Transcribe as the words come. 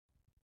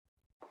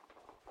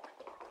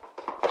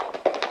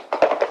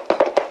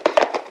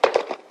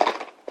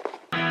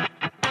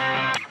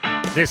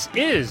This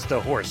is the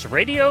Horse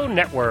Radio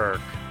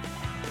Network.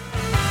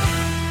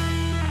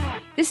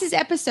 This is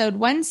episode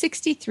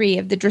 163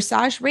 of the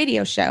Dressage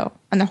Radio Show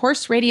on the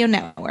Horse Radio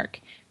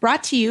Network,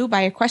 brought to you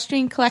by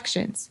Equestrian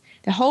Collections,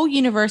 the whole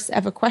universe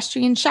of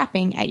equestrian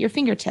shopping at your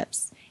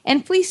fingertips,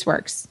 and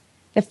Fleeceworks,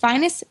 the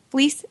finest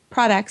fleece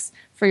products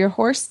for your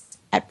horse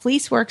at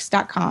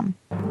fleeceworks.com.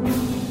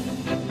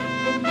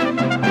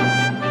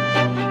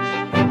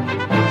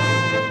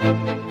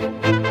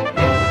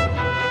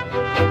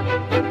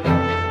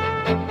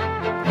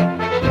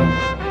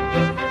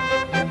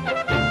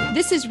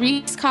 This is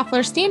Reese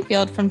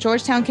Koffler-Stanfield from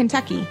Georgetown,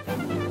 Kentucky.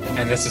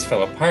 And this is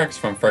Philip Parks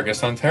from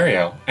Fergus,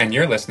 Ontario. And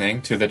you're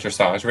listening to the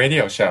Dressage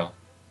Radio Show.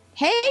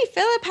 Hey,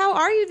 Philip, how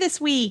are you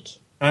this week?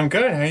 I'm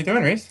good. How you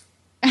doing, Reese?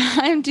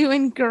 I'm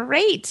doing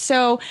great.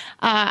 So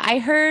I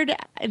heard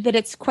that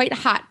it's quite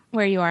hot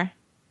where you are.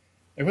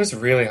 It was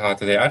really hot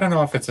today. I don't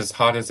know if it's as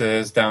hot as it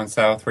is down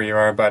south where you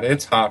are, but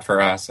it's hot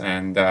for us,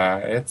 and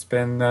it's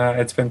been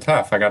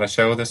tough. I got a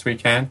show this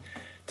weekend.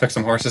 Took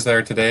some horses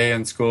there today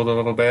and schooled a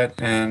little bit,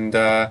 and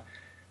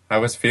I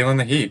was feeling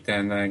the heat,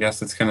 and I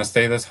guess it's going to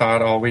stay this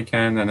hot all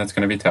weekend, and it's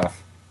going to be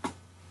tough.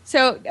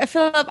 So,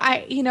 Philip,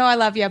 I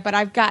love you, but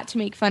I've got to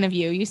make fun of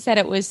you. You said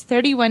it was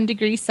 31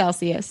 degrees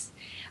Celsius,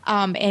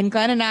 and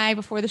Glenn and I,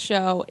 before the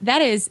show,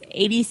 that is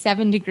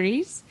 87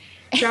 degreas.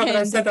 Yeah, but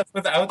I said that's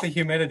without the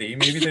humidity.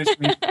 Maybe there's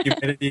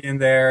humidity in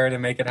there to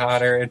make it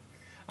hotter.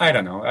 I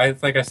don't know.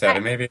 Like I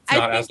said, maybe it's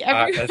not as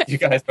hot as you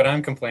guys, but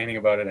I'm complaining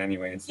about it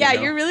anyways. Yeah,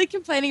 you're really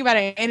complaining about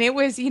it. And it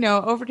was,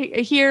 over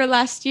here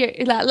last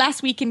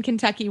week in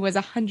Kentucky was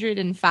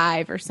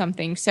 105 or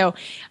something. So,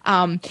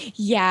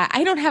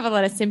 I don't have a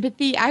lot of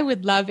sympathy. I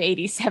would love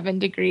 87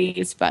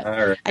 degrees, but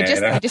right, I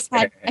just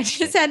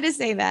had to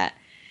say that.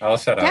 I'll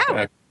shut up.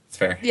 Yeah. It's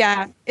fair.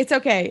 Yeah, it's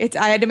okay.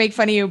 I had to make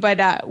fun of you,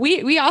 but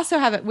we also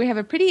have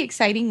a pretty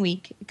exciting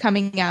week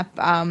coming up.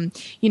 The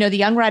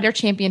Young Rider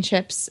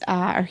Championships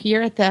are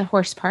here at the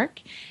Horse Park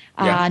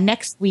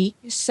next week.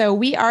 So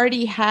we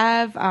already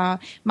have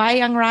my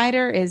Young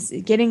Rider is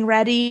getting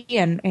ready,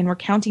 and we're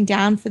counting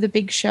down for the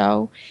big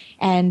show.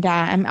 And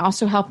I'm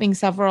also helping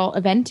several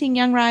eventing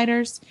young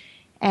riders,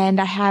 and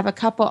I have a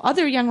couple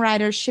other young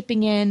riders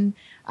shipping in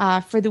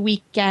for the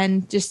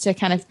weekend just to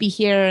kind of be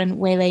here and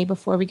waylay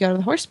before we go to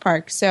the horse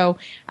park. So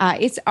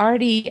we're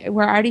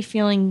already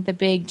feeling the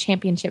big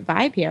championship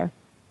vibe here.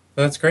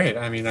 That's great.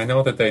 I mean, I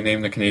know that they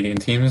named the Canadian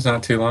teams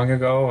not too long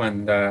ago,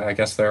 and I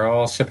guess they're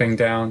all shipping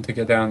down to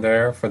get down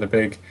there for the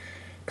big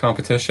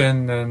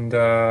competition, and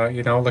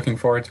looking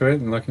forward to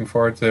it, and looking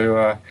forward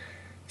to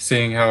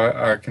seeing how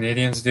our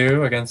Canadians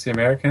do against the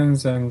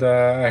Americans. And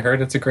I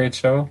heard it's a great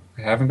show.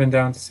 I haven't been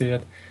down to see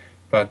it,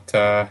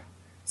 but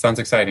sounds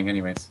exciting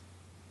anyways.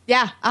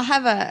 Yeah, I'll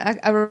have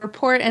a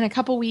report in a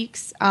couple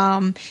weeks,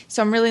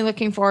 so I'm really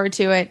looking forward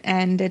to it,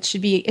 and it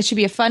should be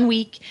a fun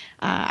week.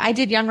 I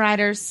did Young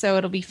Riders, so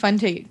it'll be fun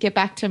to get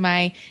back to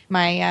my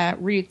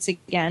roots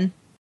again.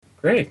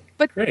 Great,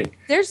 but great.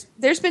 There's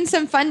been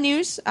some fun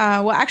news.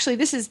 Well, actually,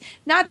 this is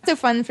not so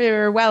fun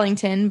for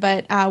Wellington,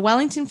 but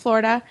Wellington,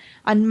 Florida,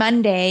 on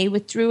Monday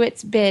withdrew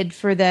its bid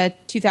for the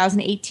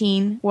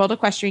 2018 World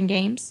Equestrian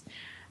Games.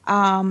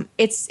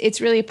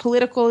 It's really a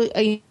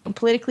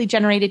politically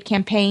generated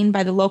campaign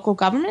by the local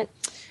government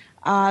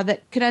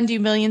that could undo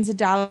millions of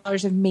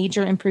dollars of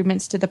major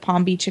improvements to the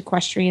Palm Beach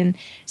Equestrian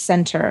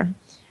Center.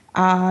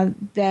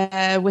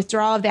 The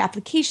withdrawal of the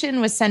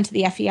application was sent to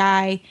the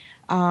FEI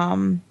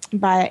and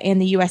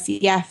the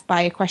USEF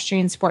by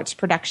Equestrian Sports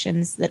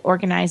Productions that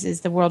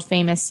organizes the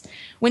world-famous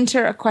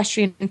Winter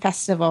Equestrian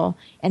Festival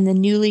and the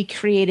newly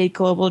created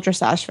Global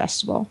Dressage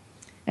Festival.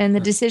 And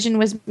the decision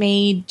was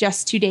made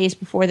just 2 days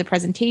before the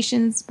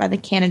presentations by the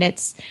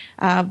candidates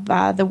of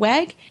the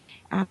WEG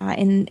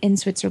in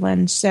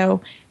Switzerland.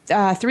 So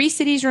 3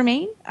 cities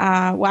remain.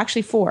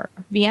 Actually 4.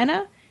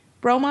 Vienna,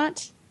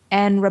 Bromont,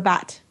 and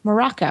Rabat,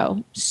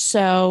 Morocco.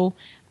 So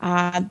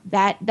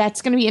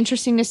that's going to be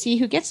interesting to see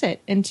who gets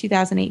it in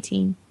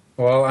 2018.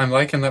 Well, I'm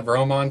liking that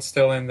Bromont's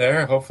still in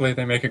there. Hopefully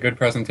they make a good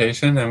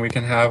presentation and we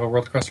can have a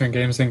World Equestrian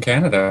Games in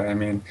Canada. I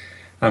mean,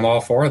 I'm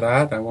all for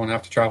that. I won't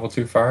have to travel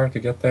too far to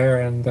get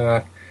there, and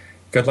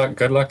good luck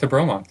to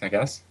Bromont, I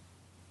guess.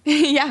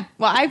 Yeah,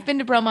 well, I've been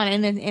to Bromont,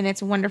 and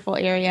it's a wonderful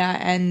area,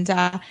 and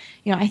I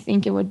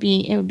think it would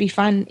be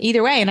fun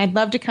either way. And I'd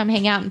love to come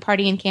hang out and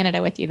party in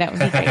Canada with you. That would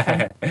be great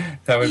fun.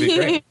 That would be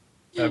great.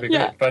 That'd be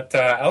great. But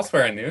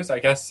elsewhere in news, I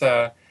guess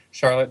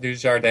Charlotte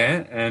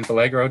Dujardin and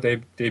Allegro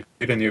debuted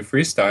a new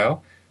freestyle,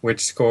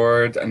 which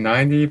scored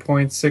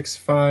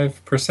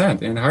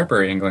 90.65% in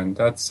Hartbury, England.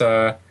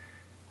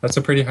 That's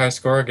a pretty high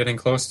score, getting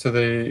close to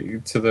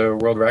the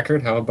world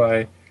record held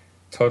by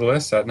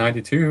Totalists at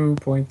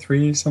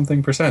 92.3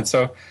 something percent.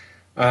 So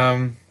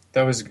that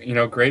was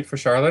great for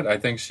Charlotte. I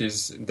think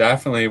she's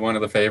definitely one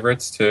of the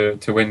favorites to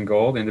win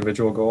gold,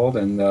 individual gold,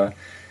 and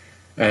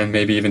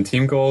maybe even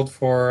team gold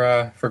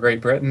for Great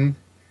Britain.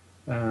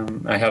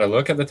 I had a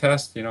look at the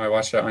test. I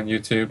watched it on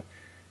YouTube,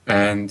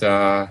 and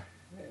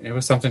it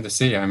was something to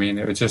see. I mean,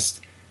 it was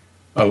just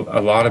a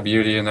lot of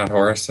beauty in that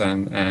horse,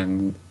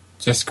 and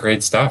just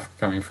great stuff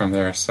coming from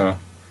there. So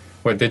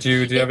What did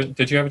you have a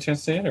chance to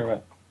see it or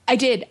what? I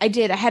did.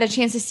 I had a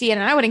chance to see it,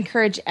 and I would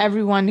encourage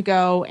everyone to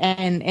go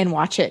and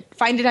watch it.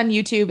 Find it on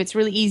YouTube. It's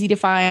really easy to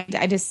find.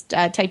 I just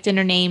typed in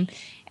her name,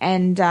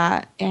 and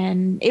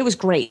it was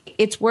great.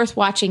 It's worth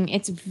watching.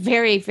 It's a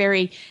very,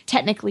 very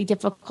technically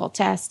difficult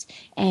test,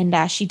 and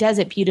she does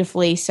it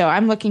beautifully. So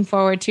I'm looking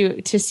forward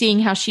to seeing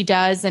how she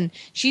does. And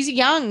she's a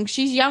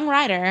young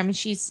rider. I mean,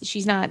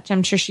 she's not.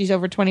 I'm sure she's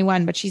over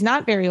 21, but she's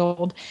not very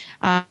old.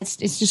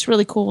 It's just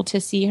really cool to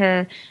see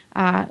her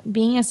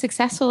being as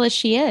successful as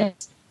she is.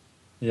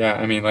 Yeah,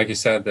 I mean, like you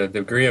said, the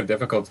degree of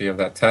difficulty of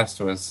that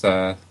test was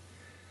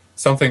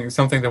something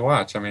to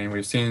watch. I mean,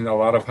 we've seen a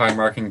lot of high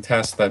marking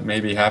tests that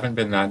maybe haven't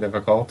been that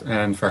difficult,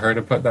 and for her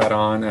to put that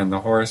on, and the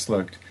horse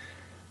looked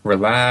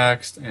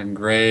relaxed and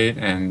great,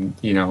 and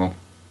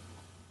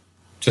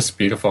just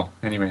beautiful.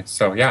 Anyway,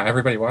 so yeah,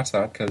 everybody watch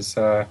that because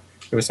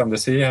it was something to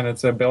see, and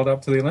it's a build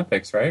up to the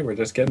Olympics, right? We're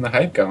just getting the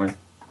hype going.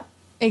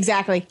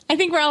 Exactly. I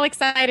think we're all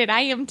excited. I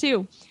am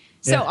too.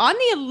 So on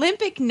the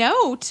Olympic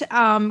note,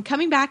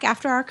 coming back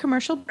after our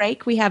commercial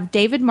break, we have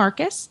David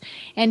Marcus,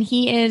 and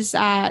he is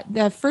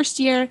the first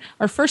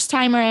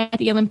timer at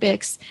the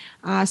Olympics.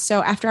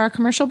 So after our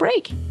commercial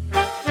break.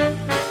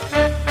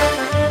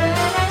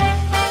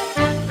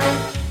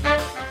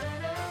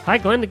 Hi,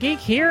 Glenn the Geek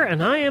here,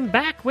 and I am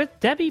back with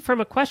Debbie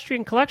from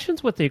Equestrian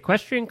Collections with the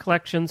Equestrian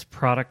Collections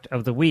Product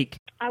of the Week.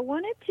 I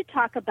wanted to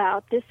talk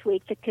about this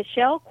week the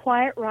Cashel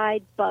Quiet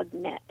Ride Bug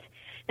Net.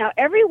 Now,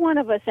 every one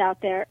of us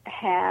out there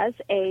has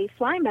a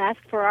fly mask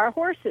for our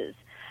horses,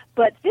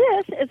 but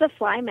this is a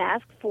fly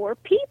mask for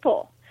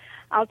people.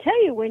 I'll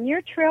tell you, when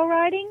you're trail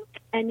riding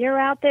and you're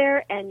out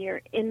there and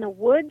you're in the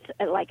woods,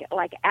 like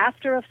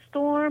after a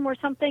storm or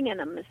something,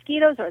 and the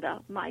mosquitoes or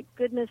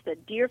the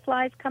deer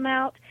flies come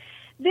out,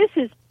 this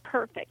is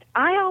perfect.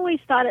 I always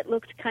thought it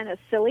looked kind of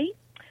silly,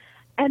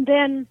 and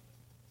then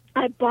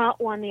I bought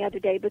one the other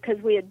day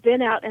because we had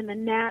been out and the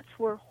gnats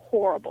were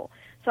horrible.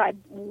 So I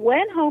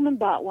went home and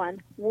bought one,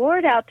 wore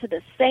it out to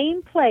the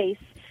same place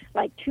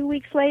like 2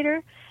 weeks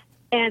later,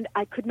 and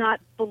I could not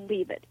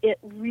believe it. It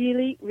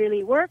really,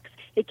 really works.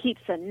 It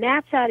keeps the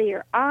gnats out of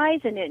your eyes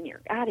and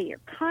out of your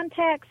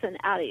contacts and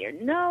out of your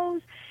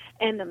nose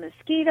and the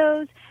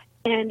mosquitoes.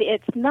 And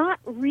it's not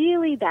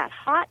really that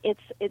hot.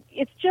 It's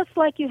just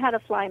like you had a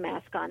fly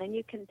mask on, and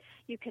you can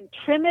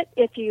trim it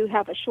if you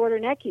have a shorter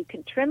neck. You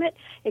can trim it.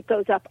 It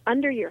goes up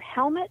under your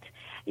helmet.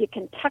 You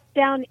can tuck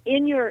down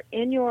in your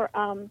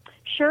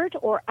shirt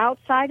or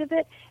outside of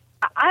it.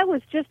 I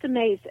was just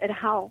amazed at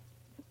how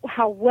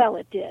well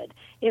it did.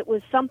 It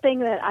was something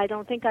that I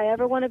don't think I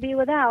ever want to be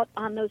without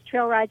on those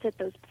trail rides at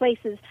those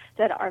places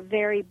that are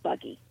very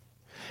buggy.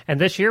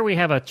 And this year we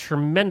have a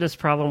tremendous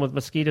problem with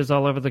mosquitoes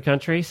all over the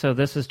country, so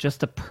this is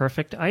just a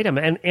perfect item.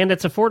 And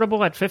it's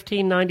affordable at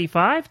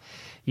 $15.95.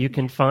 You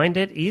can find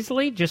it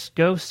easily. Just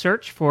go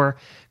search for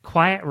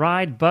Quiet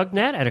Ride Bug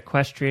Net at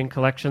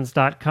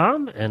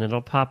equestriancollections.com, and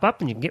it'll pop up,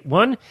 and you can get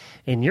one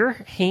in your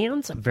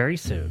hands very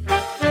soon.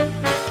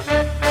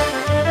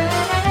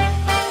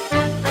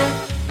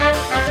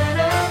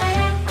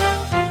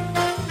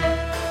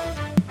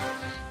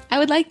 I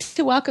would like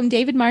to welcome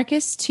David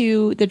Marcus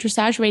to the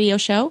Dressage Radio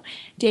Show.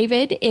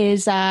 David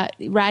is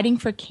riding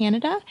for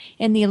Canada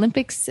in the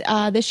Olympics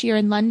this year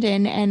in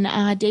London,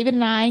 and David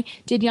and I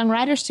did Young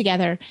Riders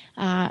together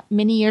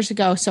many years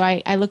ago, so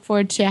I look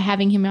forward to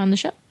having him on the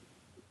show.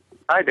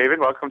 Hi, David.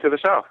 Welcome to the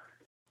show.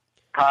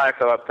 Hi,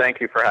 Philip. Thank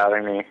you for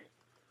having me.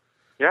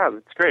 Yeah,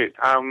 that's great.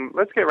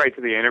 Let's get right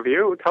to the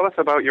interview. Tell us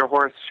about your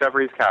horse,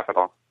 Chevry's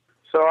Capital.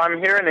 So I'm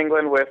here in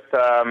England with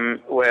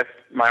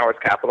my horse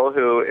Capital,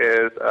 who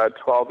is a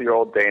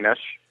 12-year-old Danish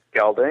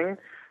gelding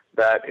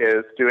that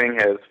is doing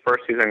his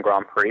first season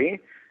Grand Prix.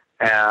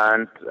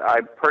 And I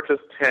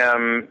purchased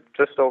him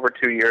just over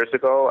 2 years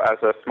ago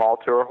as a small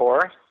tour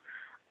horse,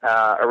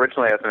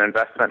 originally as an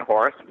investment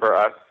horse for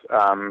us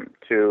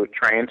to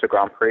train to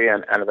Grand Prix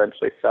and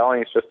eventually sell.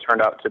 And he's just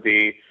turned out to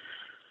be,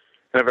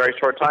 in a very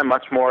short time,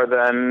 much more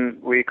than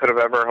we could have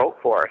ever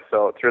hoped for.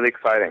 So it's really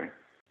exciting.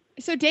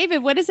 So,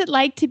 David, what is it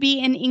like to be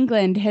in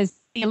England? Has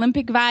the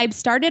Olympic vibe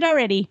started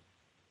already?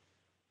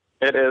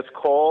 It is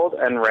cold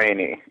and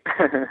rainy,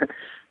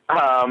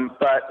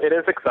 but it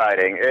is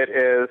exciting.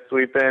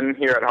 We've been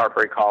here at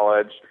Hartbury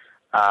College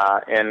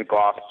in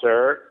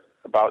Gloucester,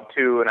 about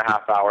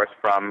 2.5 hours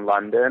from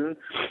London,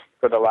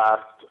 for the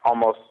last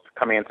almost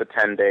coming into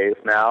 10 days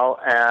now.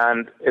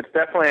 And it's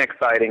definitely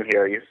exciting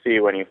here. You see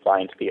when you fly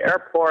into the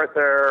airport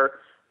there,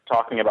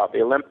 talking about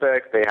the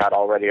Olympics. They had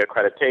already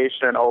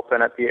accreditation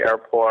open at the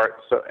airport,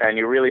 and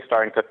you're really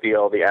starting to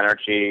feel the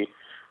energy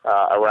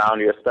around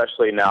you,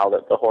 especially now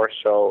that the horse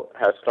show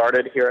has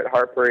started here at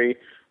Hartbury,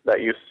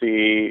 that you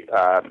see,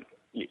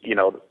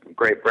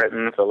 Great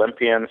Britain's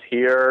Olympians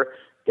here,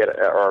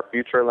 or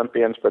future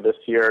Olympians for this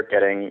year,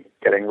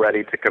 getting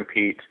ready to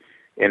compete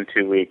in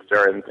 2 weeks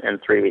or in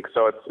 3 weeks.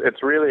 So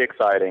it's really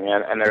exciting,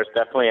 and there's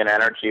definitely an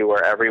energy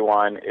where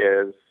everyone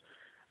is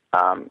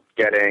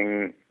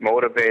getting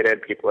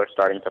motivated. People are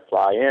starting to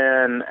fly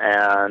in,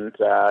 and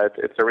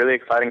it's a really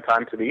exciting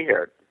time to be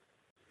here.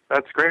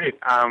 That's great.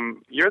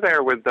 You're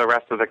there with the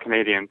rest of the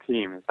Canadian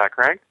team, is that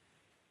correct?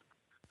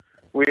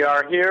 We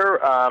are here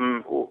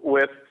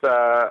with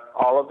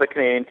all of the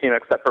Canadian team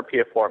except for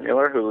Pia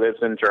Formula, who lives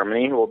in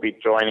Germany, who will be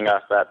joining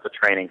us at the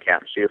training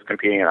camp. She is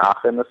competing in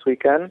Aachen this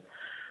weekend.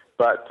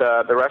 But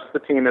the rest of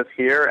the team is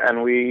here,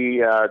 and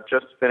we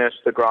just finished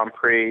the Grand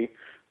Prix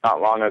not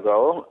long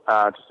ago,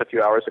 just a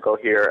few hours ago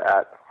here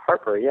at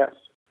Harper, yes.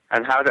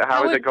 And how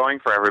is it going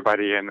for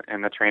everybody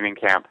in the training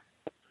camp?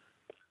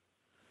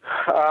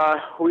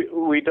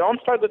 We don't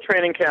start the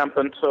training camp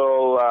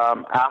until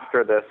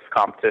after this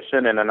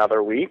competition in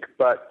another week,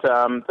 but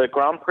the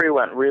Grand Prix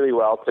went really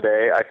well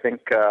today. I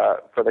think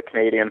for the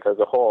Canadians as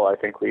a whole, I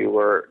think we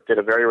did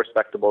a very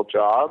respectable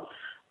job.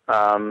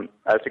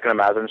 As you can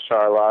imagine,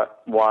 Charlotte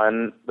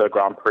won the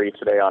Grand Prix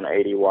today on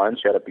 81.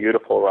 She had a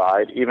beautiful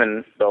ride,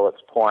 even though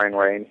it's pouring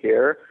rain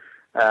here.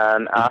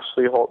 And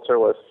Ashley Holzer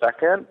was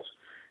second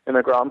in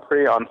the Grand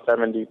Prix on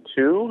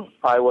 72.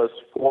 I was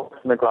fourth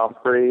in the Grand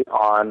Prix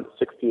on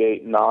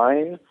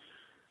 68.9.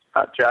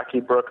 Jackie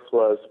Brooks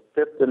was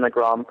fifth in the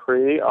Grand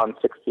Prix on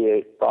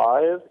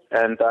 68.5.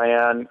 And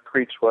Diane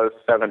Creech was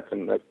seventh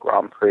in the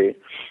Grand Prix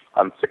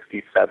on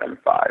 67.5,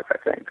 I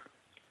think.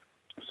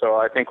 So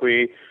I think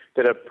we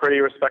did a pretty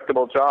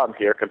respectable job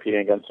here competing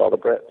against all the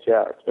Brits.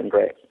 Yeah, it's been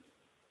great.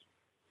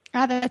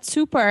 Ah, that's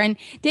super. And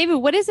David,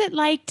 what is it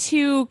like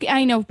to,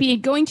 be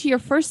going to your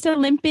first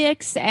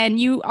Olympics, and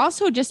you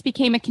also just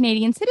became a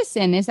Canadian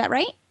citizen? Is that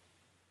right?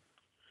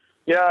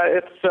 Yeah,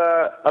 it's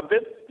a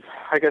bit,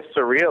 I guess,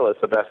 surreal is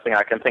the best thing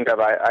I can think of.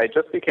 I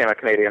just became a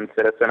Canadian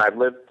citizen. I've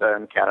lived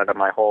in Canada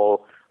my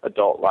whole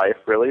adult life,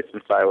 really,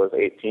 since I was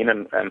 18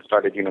 and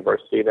started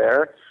university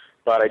there.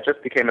 But I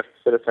just became a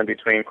citizen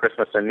between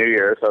Christmas and New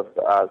Year's of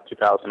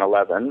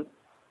 2011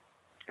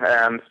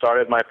 and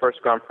started my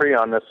first Grand Prix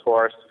on this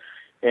horse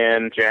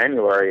in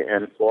January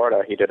in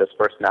Florida. He did his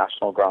first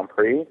National Grand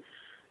Prix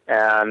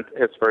and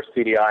his first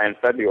CDI in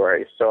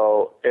February.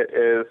 So it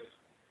is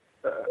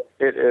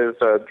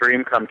a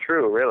dream come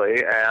true,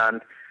 really,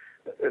 and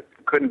it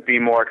couldn't be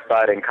more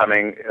exciting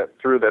coming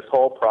through this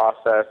whole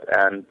process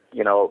and,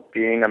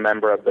 being a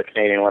member of the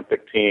Canadian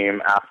Olympic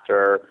team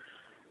after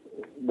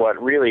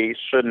what really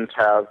shouldn't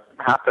have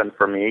happened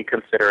for me,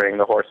 considering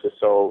the horse is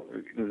so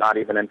not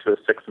even into a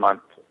 6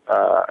 month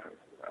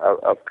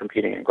of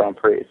competing in Grand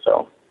Prix.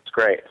 So it's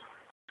great.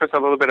 Just a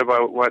little bit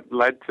about what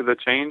led to the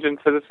change in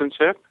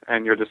citizenship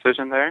and your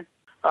decision there.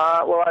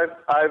 Well,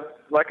 I've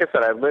like I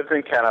said, I've lived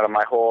in Canada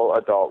my whole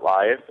adult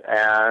life,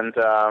 and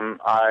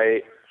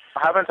I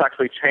haven't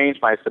actually changed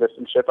my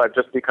citizenship. I've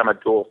just become a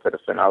dual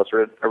citizen. I was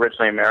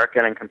originally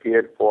American and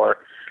competed for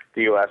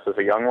the U.S. as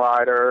a young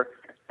rider,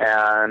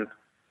 and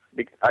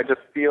I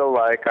just feel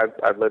like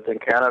I've lived in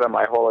Canada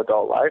my whole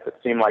adult life. It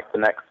seemed like the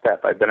next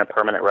step. I've been a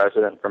permanent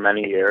resident for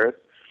many years,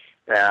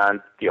 and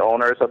the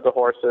owners of the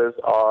horses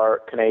are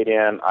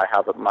Canadian. I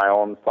have my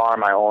own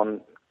farm,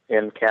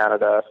 in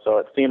Canada, so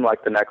it seemed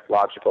like the next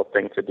logical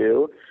thing to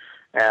do.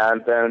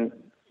 And then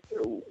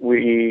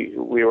we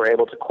were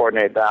able to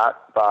coordinate that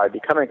by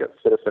becoming a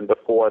citizen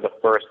before the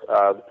first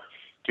of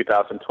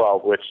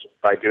 2012, which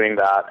by doing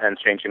that and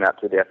changing that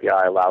through the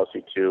FBI allows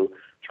you to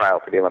try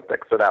out for the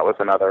Olympics. So that was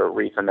another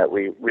reason that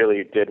we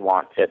really did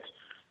want it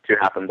to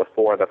happen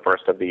before the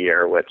first of the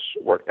year, which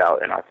worked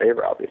out in our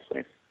favor,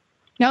 obviously.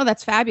 No,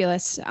 that's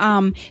fabulous.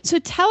 So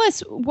tell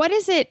us, what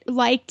is it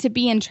like to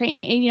be in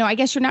training? I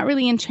guess you're not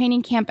really in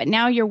training camp, but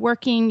now you're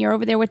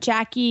over there with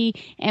Jackie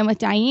and with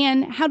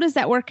Diane. How does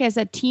that work as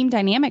a team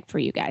dynamic for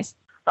you guys?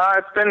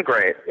 It's been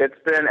great.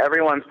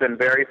 Everyone's been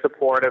very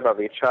supportive of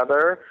each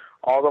other.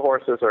 All the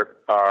horses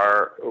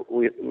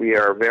we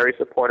are very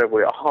supportive.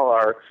 We all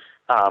are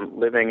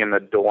living in the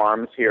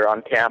dorms here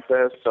on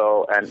campus,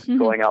 and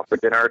going out for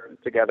dinner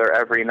together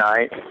every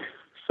night.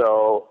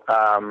 So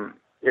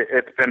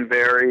it's been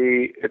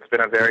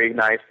a very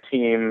nice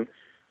team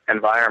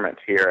environment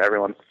here.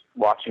 Everyone's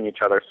watching each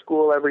other's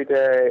school every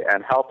day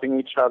and helping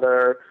each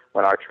other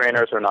when our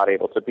trainers are not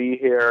able to be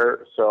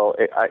here. So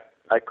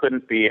I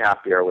couldn't be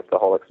happier with the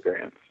whole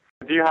experience.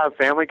 Do you have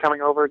family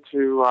coming over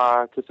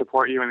to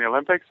support you in the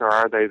Olympics, or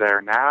are they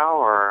there now,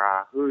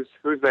 or who's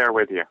there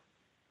with you?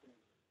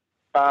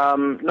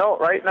 No,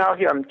 right now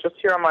I'm just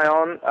here on my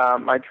own.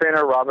 My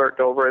trainer, Robert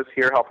Dover, is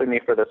here helping me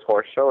for this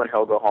horse show, and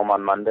he'll go home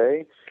on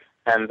Monday.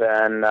 And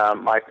then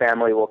my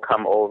family will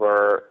come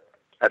over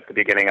at the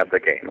beginning of the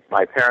games.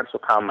 My parents will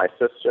come, my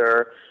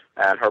sister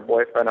and her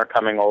boyfriend are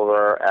coming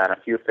over, and a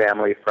few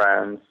family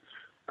friends.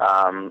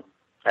 And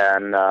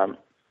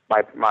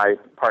my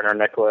partner,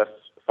 Nicholas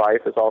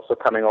Fife, is also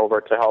coming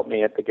over to help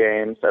me at the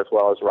games, as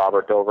well as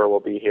Robert Dover will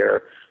be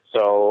here.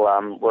 So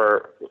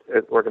we're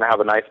going to have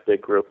a nice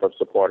big group of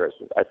supporters.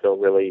 I feel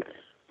really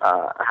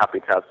happy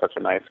to have such a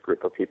nice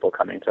group of people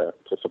coming to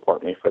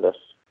support me for this.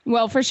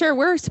 Well, for sure.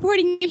 We're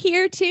supporting you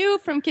here, too,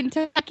 from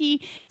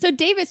Kentucky. So,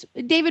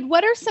 David,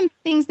 what are some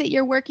things that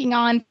you're working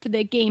on for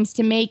the games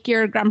to make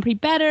your Grand Prix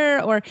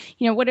better? Or,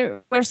 what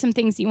are some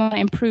things you want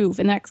to improve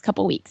in the next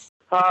couple of weeks?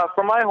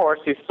 For my horse,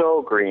 he's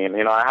so green.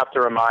 You know, I have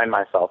to remind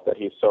myself that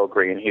he's so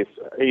green.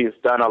 He's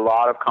done a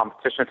lot of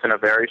competitions in a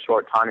very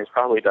short time. He's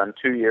probably done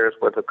 2 years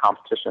worth of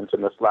competitions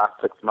in this last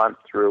 6 months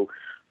through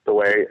the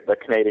way the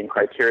Canadian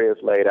criteria is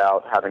laid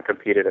out, having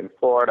competed in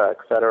Florida,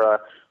 etc.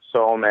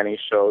 So many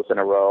shows in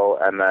a row,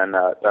 and then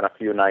done a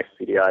few nice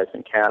CDIs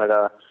in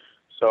Canada.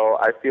 So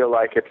I feel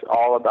like it's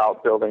all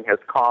about building his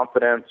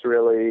confidence,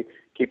 really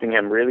keeping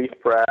him really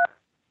fresh.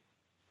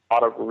 A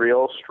lot of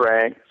real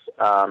strengths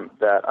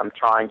that I'm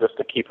trying just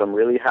to keep him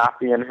really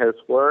happy in his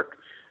work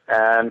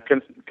and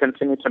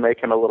continue to make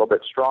him a little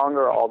bit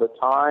stronger all the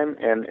time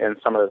in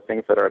some of the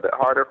things that are a bit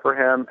harder for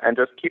him, and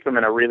just keep him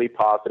in a really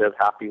positive,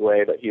 happy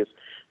way that he's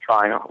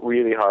trying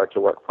really hard to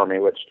work for me,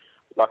 which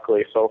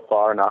luckily so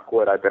far, knock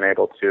wood, I've been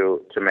able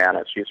to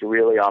manage. He's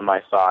really on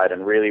my side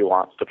and really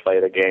wants to play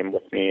the game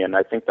with me, and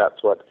I think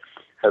that's what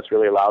has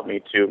really allowed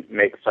me to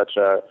make such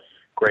a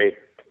great,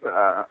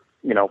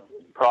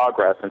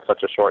 progress in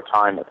such a short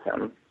time with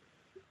him.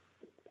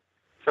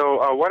 So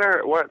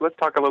let's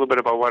talk a little bit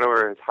about what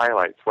are his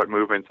highlights. What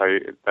movements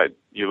that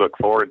you look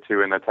forward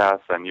to in the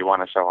test and you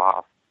want to show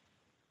off?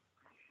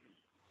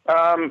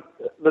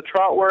 The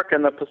trot work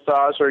and the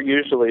passage are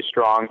usually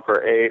strong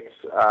for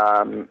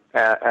 8s,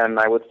 and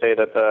I would say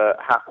that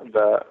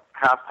the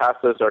half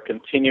passes are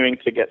continuing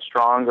to get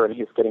stronger, and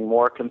he's getting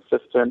more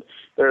consistent.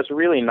 There's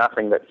really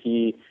nothing that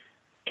he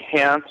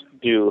can't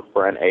do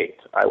for an 8,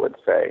 I would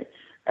say.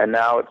 And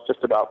now it's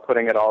just about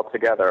putting it all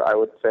together. I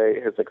would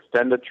say his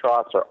extended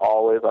trots are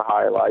always a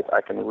highlight. I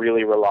can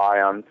really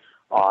rely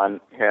on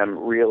him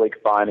really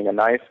finding a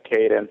nice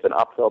cadence and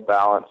uphill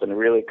balance and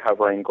really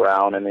covering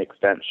ground in the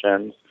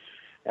extensions.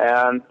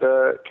 And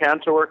the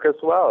canter work as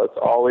well. It's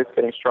always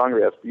getting stronger.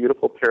 He has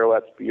beautiful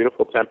pirouettes,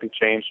 beautiful tempi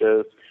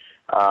changes,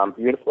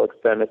 beautiful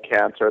extended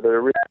canter. They're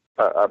really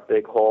a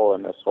big hole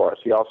in this horse.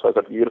 He also has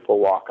a beautiful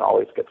walk,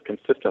 always gets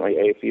consistently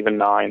 8s, even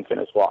 9s in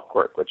his walk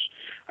work, which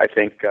I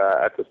think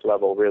at this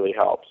level really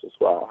helps as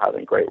well,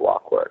 having great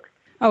walk work.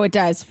 Oh, it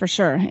does, for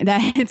sure.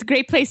 It's a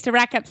great place to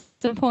rack up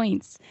some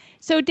points.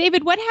 So,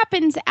 David, what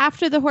happens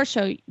after the horse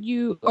show?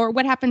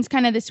 What happens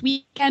kind of this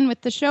weekend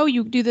with the show?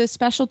 You do the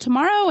special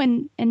tomorrow,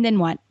 and then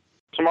what?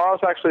 Tomorrow's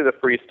actually the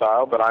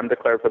freestyle, but I'm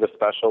declared for the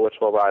special, which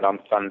we'll ride on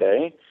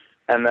Sunday.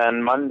 And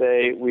then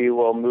Monday, we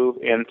will move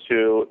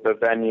into the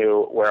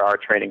venue where our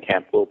training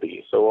camp will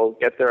be. So we'll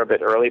get there a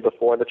bit early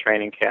before the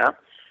training camp,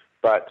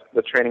 but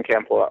the training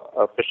camp will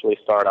officially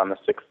start on the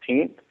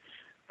 16th.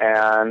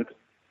 And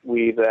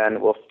we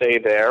then will stay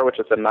there, which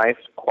is a nice,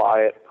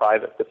 quiet,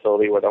 private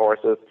facility where the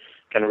horses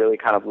can really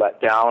kind of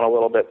let down a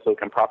little bit so we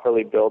can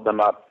properly build them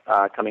up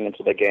coming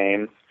into the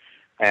games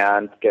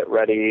and get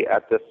ready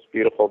at this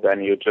beautiful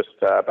venue just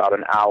about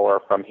an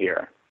hour from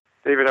here.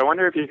 David, I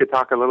wonder if you could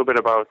talk a little bit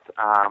about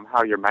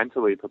how you're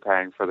mentally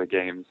preparing for the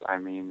games. I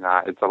mean,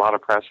 it's a lot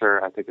of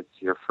pressure. I think it's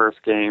your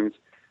first games.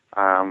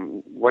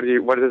 What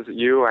is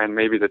you and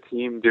maybe the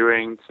team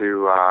doing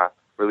to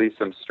release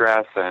some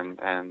stress and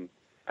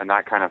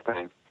that kind of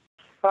thing?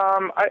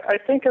 I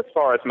think as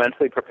far as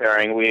mentally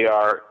preparing, we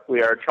are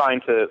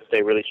trying to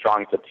stay really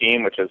strong as a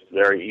team, which is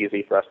very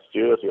easy for us to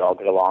do as we all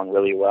get along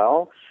really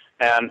well,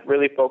 and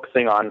really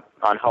focusing on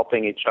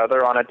helping each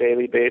other on a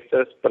daily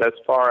basis. But as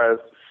far as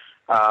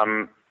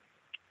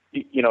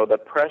the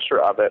pressure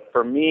of it,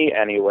 for me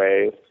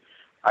anyways,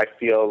 I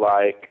feel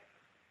like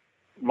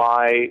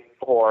my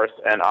horse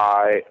and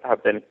I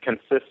have been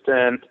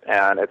consistent,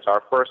 and it's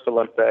our first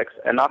Olympics,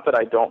 and not that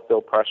I don't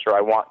feel pressure.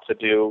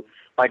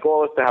 My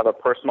goal is to have a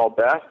personal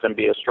best and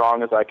be as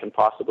strong as I can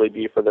possibly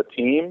be for the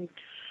team,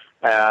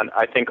 and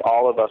I think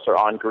all of us are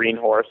on green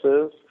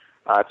horses.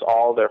 It's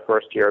all their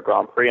first year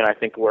Grand Prix, and I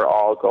think we're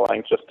all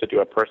going just to do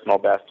a personal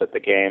best at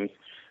the games,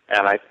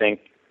 and I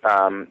think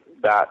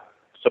that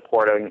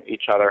supporting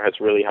each other has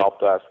really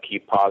helped us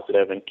keep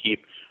positive and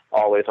keep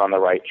always on the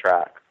right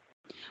track.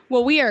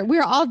 Well,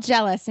 we're all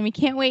jealous, and we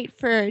can't wait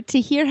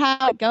to hear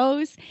how it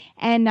goes.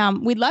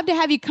 And we'd love to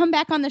have you come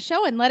back on the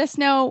show and let us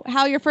know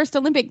how your first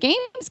Olympic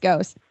Games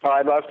goes. Oh,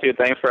 I'd love to.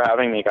 Thanks for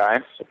having me,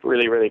 guys.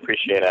 Really, really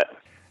appreciate it.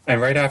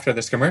 And right after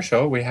this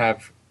commercial, we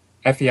have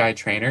FEI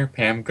trainer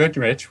Pam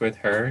Goodrich with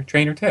her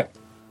trainer tip.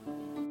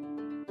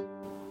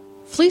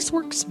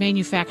 Fleeceworks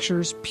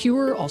manufactures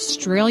pure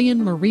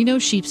Australian merino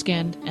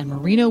sheepskin and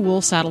merino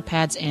wool saddle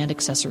pads and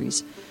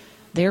accessories.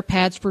 Their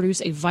pads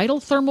produce a vital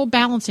thermal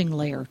balancing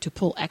layer to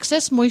pull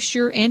excess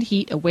moisture and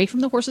heat away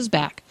from the horse's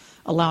back,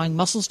 allowing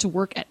muscles to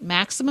work at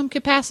maximum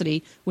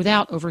capacity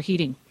without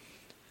overheating.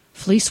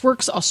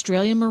 Fleeceworks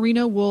Australian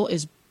merino wool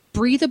is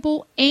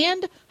breathable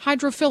and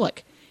hydrophilic,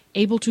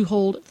 able to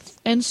hold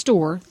and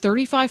store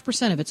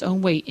 35% of its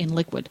own weight in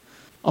liquid.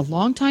 A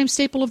longtime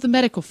staple of the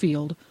medical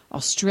field,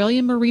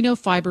 Australian merino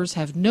fibers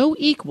have no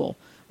equal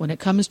when it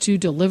comes to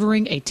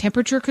delivering a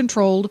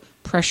temperature-controlled,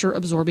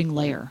 pressure-absorbing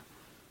layer.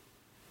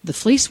 The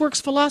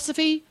Fleeceworks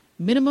philosophy,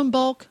 minimum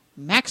bulk,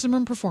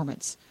 maximum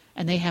performance,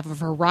 and they have a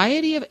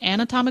variety of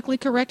anatomically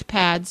correct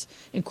pads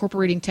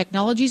incorporating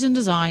technologies and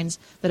designs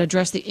that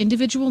address the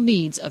individual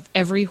needs of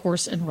every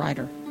horse and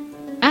rider.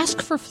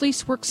 Ask for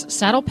Fleeceworks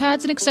saddle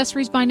pads and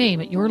accessories by name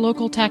at your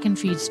local tack and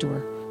feed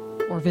store,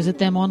 or visit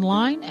them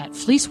online at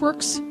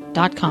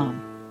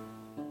fleeceworks.com.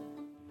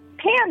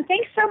 Pam,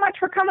 thanks so much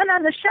for coming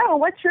on the show.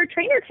 What's your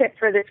trainer tip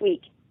for this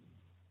week?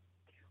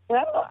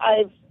 Well,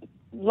 I'd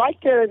like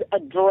to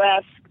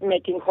address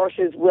making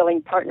horses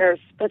willing partners,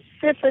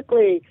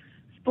 specifically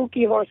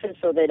spooky horses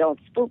so they don't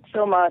spook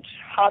so much,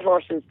 hot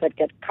horses that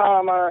get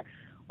calmer,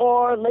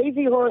 or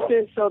lazy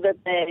horses so that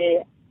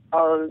they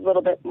are a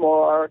little bit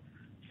more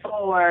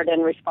forward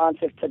and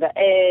responsive to the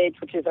age,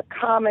 which is a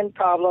common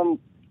problem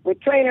with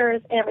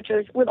trainers,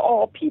 amateurs, with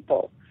all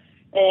people.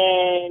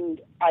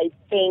 And I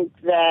think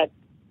that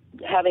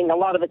having a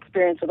lot of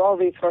experience with all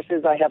these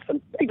horses, I have some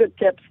pretty good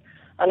tips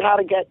on how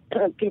to get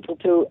people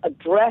to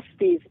address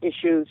these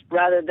issues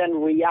rather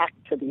than react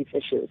to these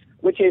issues,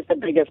 which is the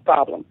biggest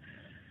problem.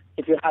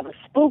 If you have a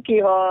spooky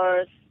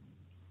horse,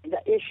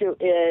 the issue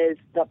is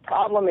the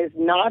problem is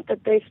not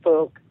that they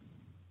spook,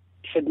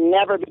 should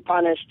never be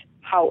punished.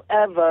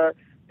 However,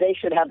 they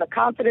should have the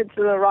confidence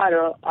in the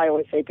rider. I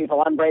always say,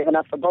 people, I'm brave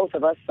enough for both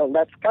of us, so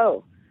let's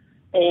go.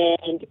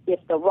 And if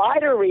the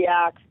rider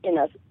reacts in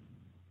a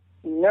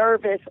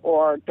nervous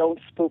or don't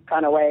spook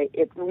kind of way,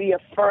 it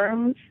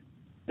reaffirms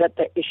that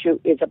the issue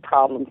is a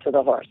problem to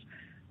the horse.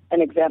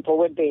 An example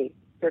would be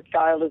your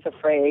child is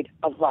afraid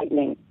of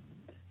lightning.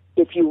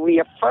 If you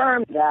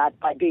reaffirm that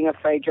by being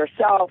afraid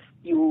yourself,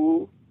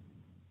 you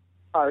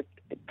are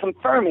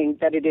confirming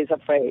that it is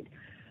afraid.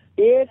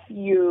 If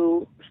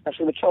you,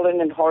 especially with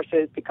children and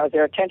horses, because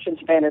their attention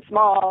span is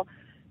small,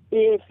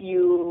 if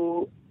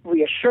you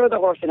reassure the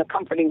horse in a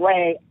comforting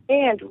way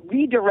and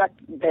redirect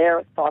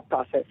their thought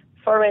process.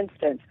 For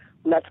instance,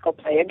 let's go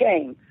play a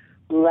game.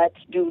 Let's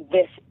do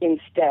this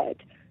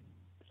instead.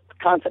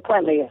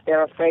 Consequently, if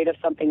they're afraid of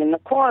something in the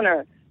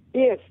corner,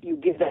 if you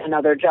give them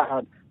another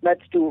job,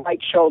 let's do right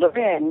shoulder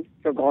in.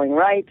 You're going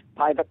right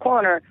by the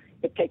corner.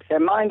 It takes their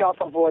mind off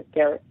of what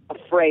they're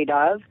afraid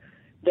of.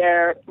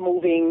 They're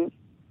moving,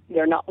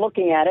 they're not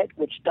looking at it,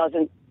 which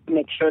doesn't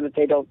make sure that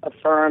they don't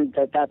affirm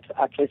that that's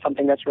actually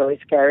something that's really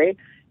scary.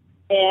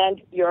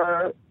 And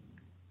you're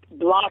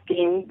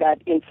blocking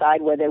that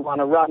inside where they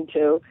want to run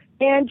to,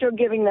 and you're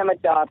giving them a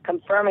job,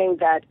 confirming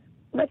that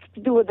let's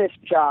do this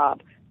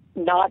job,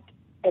 not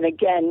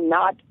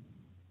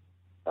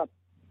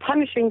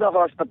punishing the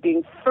horse, but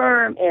being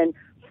firm and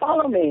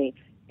follow me.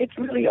 It's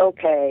really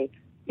okay.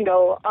 You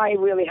know, I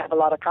really have a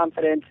lot of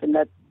confidence in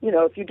that, you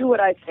know, if you do what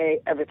I say,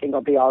 everything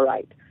will be all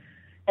right.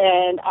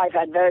 And I've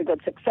had very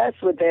good success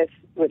with this,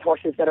 with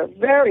horses that are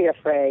very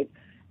afraid,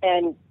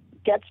 and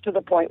gets to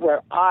the point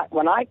where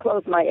when I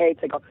close my eights,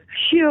 I go,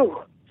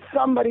 phew,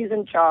 somebody's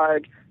in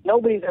charge,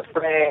 nobody's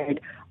afraid,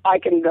 I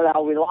can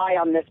now rely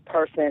on this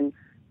person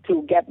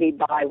to get me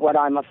by what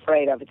I'm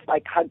afraid of. It's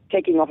like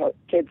taking a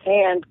kid's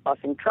hand,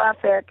 crossing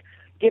traffic,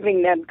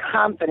 giving them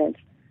confidence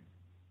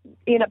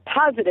in a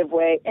positive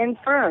way and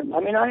firm. I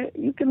mean,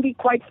 you can be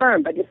quite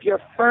firm, but if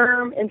you're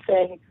firm in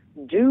saying,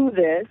 do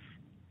this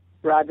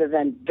rather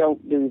than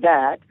don't do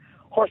that,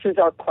 horses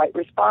are quite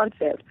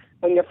responsive.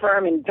 When you're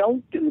firm and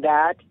don't do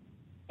that,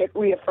 it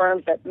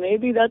reaffirms that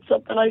maybe that's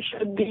something I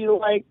should be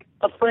like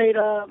afraid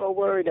of or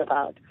worried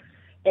about.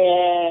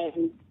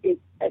 And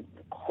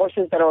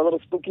horses that are a little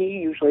spooky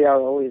usually are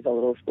always a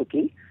little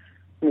spooky.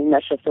 I mean,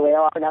 that's just the way they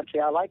are. And actually,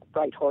 I like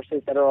bright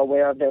horses that are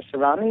aware of their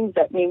surroundings.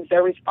 That means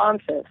they're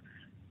responsive.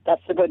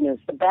 That's the good news.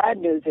 The bad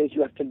news is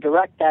you have to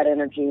direct that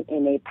energy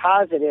in a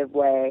positive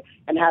way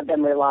and have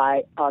them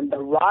rely on the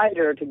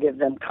rider to give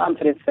them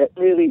confidence that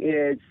really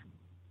is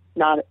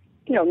not,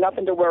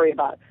 nothing to worry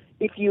about.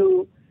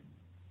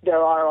 There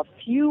are a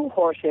few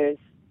horses,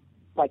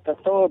 like the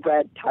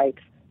thoroughbred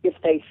types, if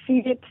they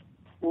see it,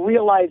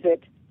 realize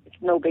it, it's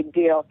no big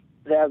deal,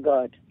 they're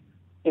good.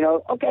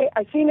 Okay,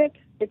 I've seen it,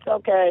 it's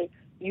okay.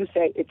 You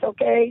say, it's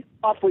okay,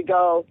 off we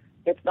go,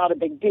 it's not a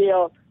big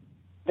deal,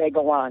 they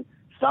go on.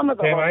 Some of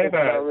the Pam, horses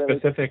I have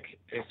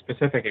a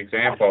specific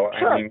example.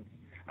 Sure. I mean,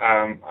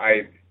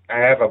 I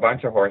have a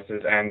bunch of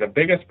horses, and the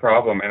biggest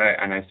problem, and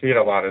I see it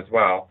a lot as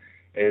well,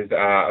 is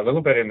a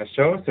little bit in the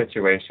show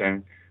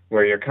situation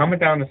where you're coming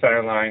down the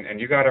center line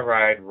and you got to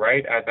ride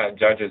right at that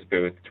judge's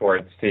booth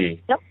towards C.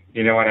 Yep.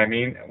 You know what I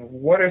mean?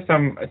 What are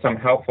some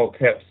helpful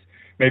tips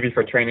maybe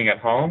for training at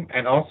home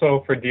and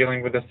also for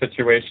dealing with a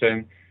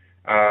situation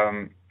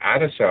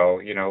at a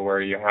show, where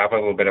you have a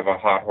little bit of a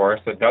hot horse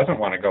that doesn't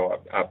want to go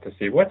up to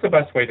C? What's the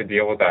best way to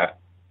deal with that?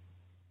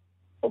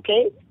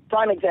 Okay,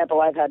 prime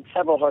example, I've had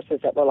several horses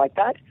that were like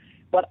that.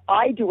 What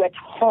I do at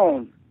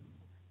home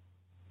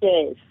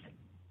is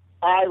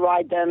I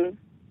ride them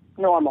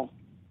normal.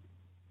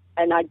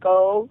 And I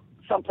go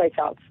someplace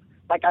else,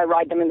 like I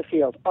ride them in the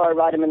field or I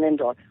ride them in the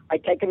indoor. I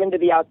take them into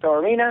the outdoor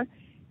arena,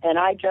 and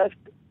I just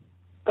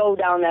go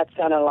down that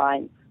center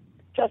line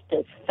just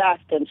as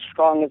fast and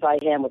strong as I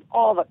am with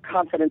all the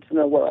confidence in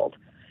the world.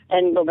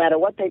 And no matter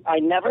what I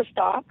never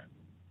stop,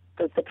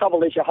 because the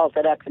trouble is you halt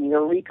at X and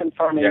you're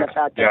reconfirming the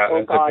fact that,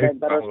 oh, God, I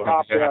better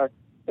stop here.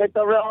 It's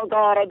a real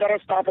God, I better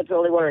stop, it's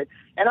really worried.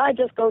 And I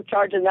just go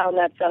charging down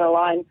that center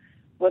line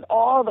with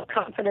all the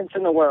confidence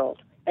in the world.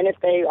 And if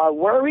they are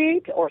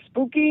worried or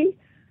spooky,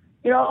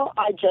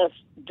 I just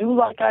do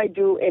like I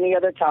do any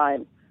other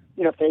time.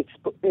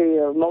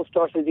 most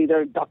horses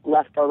either duck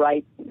left or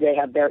right, they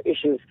have their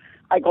issues.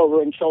 I go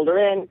in shoulder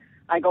in,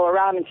 I go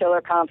around until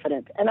they're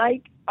confident. And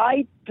I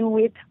do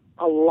it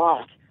a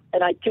lot,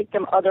 and I take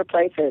them other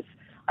places.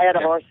 I had a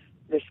horse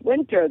this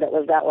winter that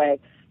was that way,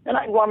 and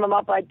I'd warm them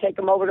up, I'd take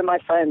them over to my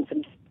friends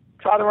and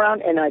trot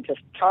around, and I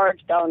just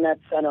charge down that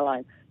center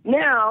line.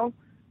 Now,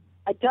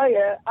 I tell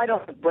you, I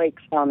don't have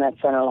brakes down that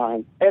center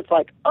line. It's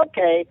like,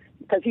 okay,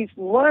 because he's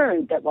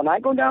learned that when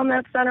I go down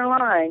that center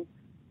line,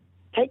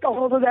 take a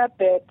hold of that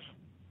bit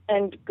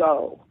and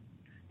go.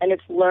 And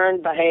it's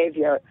learned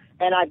behavior.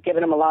 And I've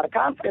given him a lot of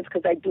confidence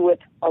because I do it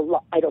a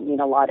lot. I don't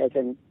mean a lot as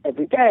in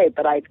every day,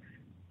 but I've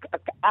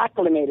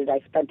acclimated.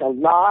 I spent a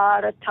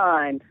lot of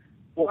time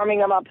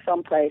warming him up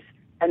someplace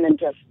and then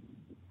just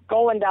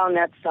going down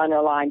that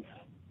center line,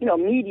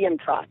 medium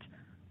trot,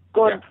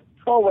 good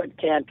forward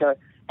canter.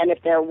 And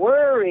if they're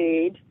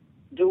worried,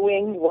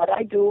 doing what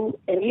I do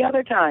any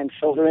other time,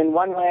 shoulder in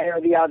one way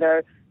or the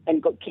other,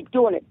 and keep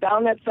doing it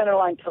down that center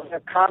line till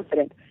they're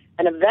confident.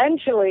 And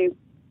eventually,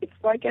 it's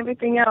like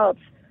everything else.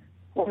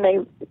 When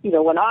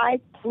I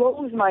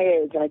close my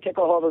age and I take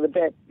a hold of the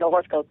bit, the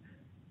horse goes,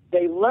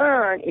 they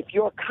learn if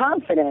you're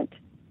confident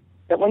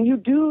that when you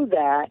do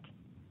that,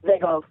 they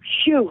go,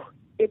 phew,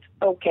 it's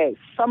okay.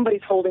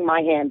 Somebody's holding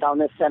my hand down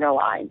this center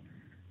line.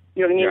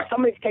 You know what I mean? Yeah.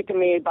 Somebody's taking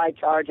me by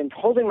charge and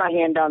holding my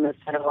hand down the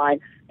center line,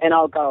 and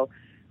I'll go.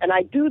 And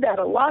I do that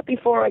a lot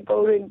before I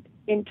go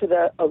into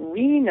the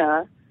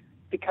arena,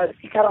 because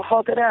you got to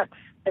halt at X,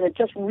 and it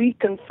just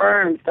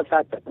reconfirms the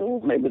fact that,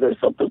 maybe there's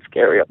something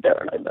scary up there,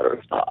 and I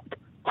better stop.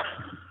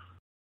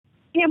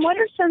 And what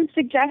are some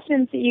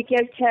suggestions that you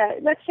give to,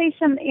 let's say,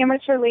 some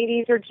amateur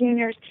ladies or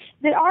juniors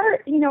that are,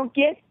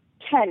 get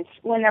tense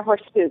when their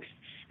horse spooks?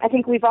 I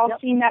think we've all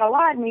seen that a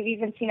lot, and we've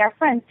even seen our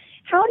friends.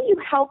 How do you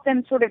help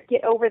them sort of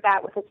get over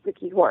that with a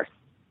spooky horse?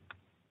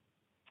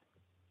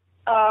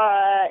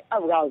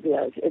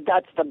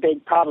 That's the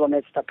big problem.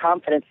 It's the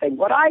confidence thing.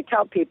 What I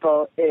tell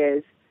people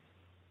is,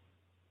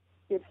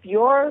 if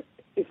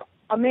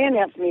a man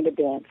asks me to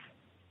dance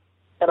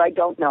that I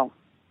don't know,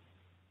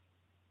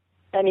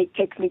 and he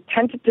takes me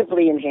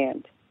tentatively in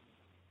hand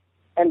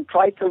and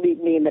tries to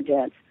lead me in the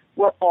dance,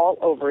 we're all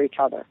over each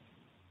other.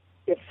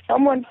 If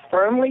someone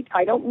firmly,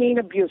 I don't mean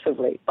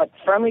abusively, but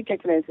firmly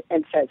takes me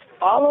and says,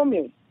 follow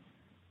me,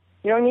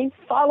 you know what I mean?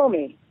 Follow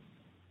me.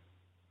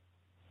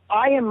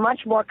 I am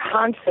much more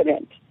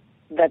confident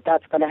that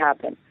that's going to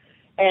happen.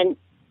 And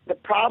the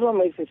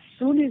problem is, as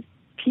soon as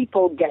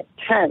people get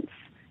tense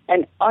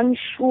and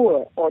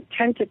unsure or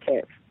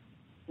tentative,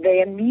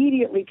 they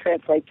immediately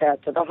translate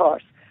that to the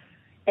horse.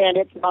 And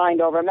it's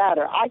mind over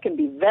matter. I can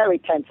be very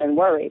tense and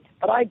worried,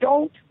 but I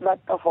don't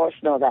let the horse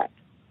know that.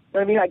 You know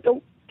what I mean? I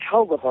don't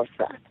tell the horse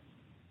that.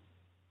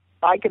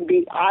 I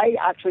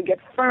actually get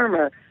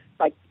firmer.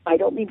 Like, I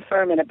don't mean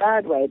firm in a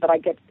bad way, but I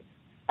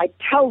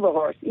tell the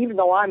horse, even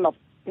though I'm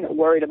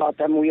worried about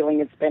them wheeling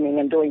and spinning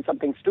and doing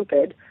something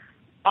stupid,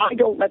 I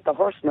don't let the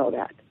horse know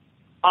that.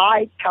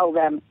 I tell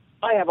them,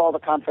 I have all the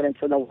confidence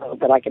in the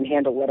world that I can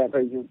handle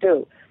whatever you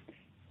do.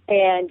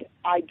 And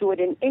I do it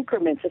in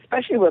increments,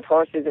 especially with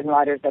horses and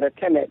riders that are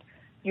timid.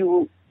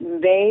 You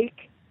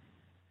make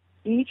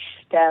each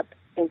step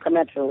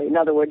incrementally. In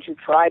other words, you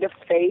try to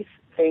face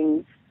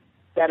things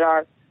that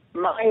are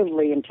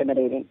mildly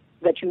intimidating,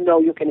 that you know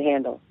you can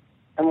handle.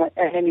 And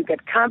then you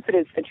get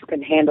confidence that you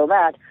can handle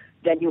that,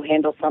 then you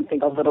handle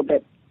something a little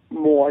bit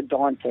more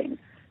daunting.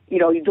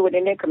 You do it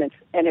in increments,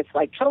 and it's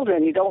like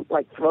children. You don't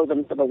throw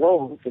them to the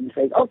wolves and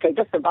say, okay,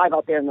 just survive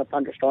out there in the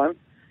thunderstorm.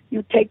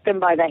 You take them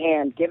by the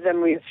hand, give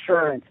them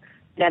reassurance.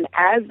 Then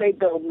as they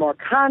build more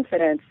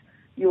confidence,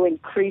 you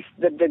increase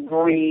the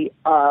degree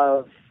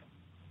of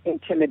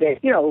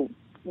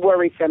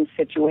worrisome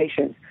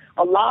situations.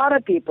 A lot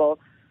of people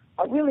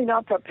are really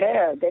not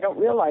prepared. They don't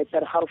realize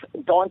that how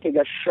daunting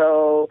a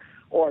show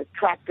or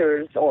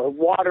tractors or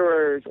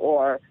waterers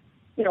or,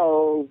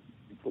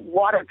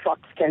 water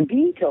trucks can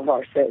be to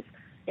horses.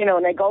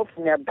 And they go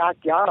from their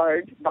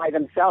backyard by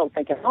themselves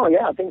thinking, oh,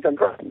 yeah, things are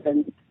good.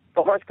 And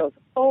the horse goes,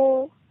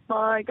 oh,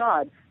 my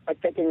God,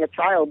 like taking a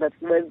child that's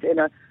lived in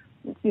a,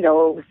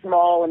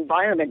 small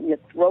environment and you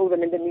throw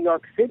them into New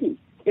York City.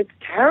 It's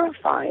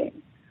terrifying.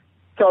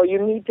 So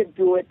you need to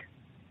do it,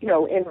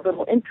 in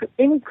little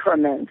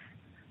increments.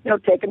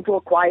 Take them to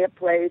a quiet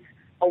place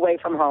away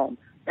from home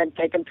and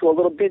take them to a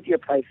little busier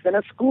place. And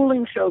a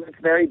schooling show that's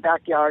very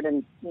backyard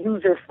and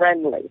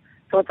user-friendly.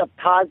 So it's a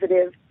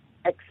positive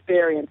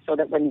experience so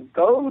that when you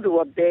go to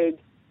a big,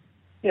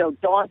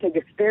 daunting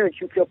experience,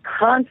 you feel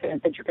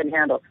confident that you can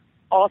handle.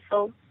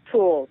 Also,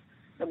 tools.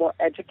 The more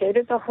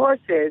educated the horse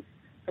is,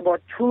 the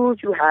more tools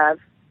you have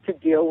to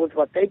deal with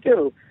what they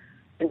do.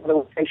 And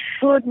they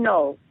should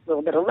know a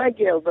little bit of leg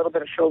yield, a little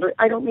bit of shoulder.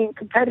 I don't mean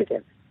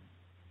competitive,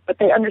 but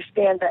they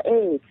understand the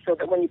age so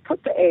that when you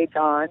put the age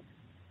on,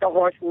 the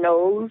horse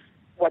knows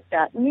what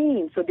that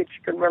means so that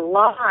you can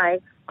rely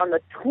on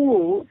the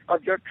tools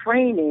of your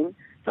training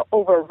to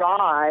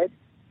override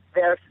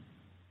their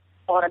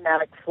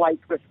automatic flight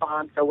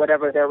response or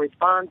whatever their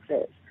response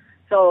is.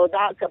 So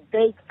that's a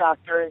big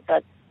factor, is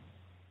that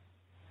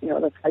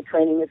that's why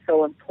training is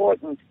so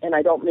important. And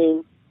I don't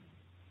mean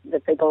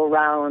that they go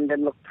around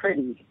and look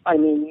pretty. I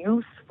mean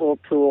useful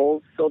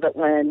tools so that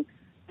when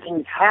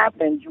things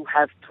happen, you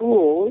have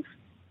tools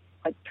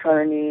like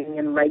turning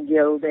and leg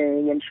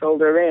yielding and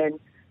shoulder in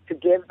to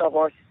give the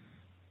horse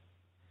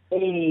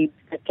aids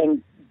that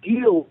can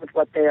deal with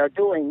what they are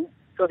doing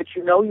so that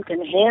you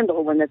can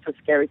handle when it's a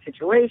scary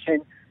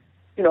situation,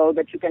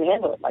 that you can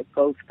handle it, like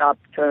go, stop,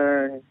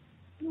 turn,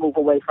 move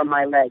away from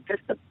my leg,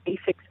 just the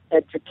basic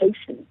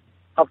education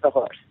of the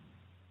horse.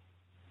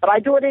 But I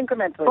do it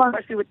incrementally,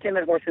 especially with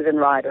timid horses and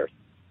riders.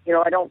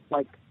 I don't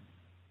like...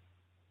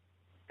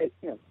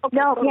 No,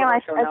 Pam,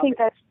 I think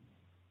that's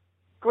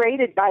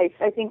great advice.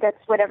 I think that's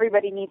what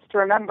everybody needs to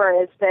remember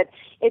is that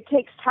it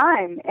takes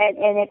time,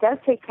 and it does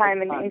take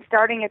time. And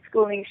starting at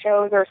schooling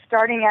shows or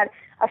starting at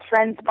a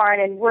friend's barn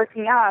and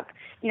working up,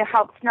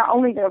 helps not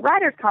only the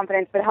rider's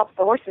confidence, but helps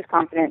the horse's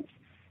confidence.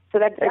 So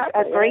that's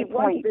a great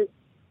point.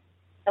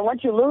 And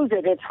once you lose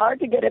it, it's hard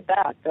to get it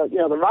back. So,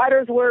 the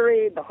rider's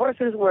worried, the horse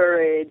is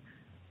worried,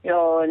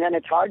 and then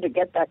it's hard to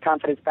get that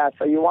confidence back.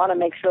 So you want to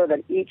make sure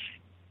that each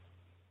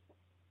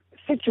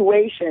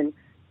situation,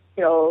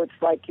 it's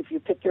like if you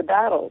pick your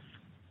battles.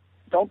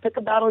 Don't pick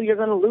a battle you're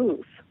going to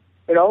lose.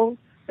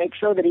 Make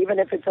sure that even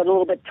if it's a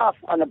little bit tough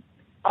on the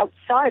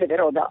outside of it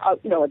or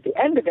at the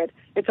end of it,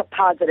 it's a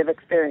positive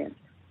experience.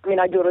 I mean,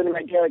 I do it in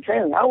my daily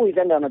training. I always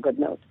end on a good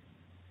note.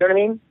 You know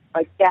what I mean?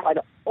 I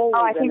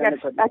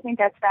think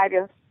that's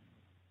fabulous.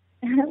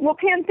 Well,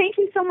 Pam, thank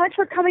you so much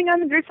for coming on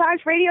the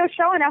Dressage Radio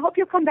Show, and I hope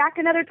you'll come back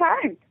another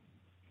time.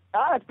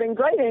 It's been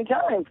great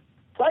anytime.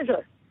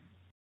 Pleasure.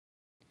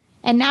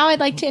 And now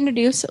I'd like to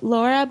introduce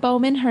Laura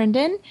Bowman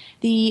Herndon,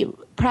 the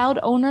proud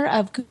owner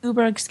of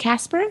Guberg's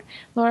Kasper.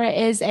 Laura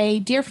is a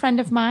dear friend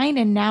of mine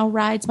and now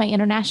rides my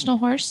international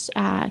horse,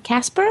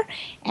 Kasper,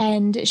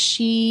 and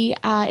she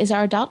is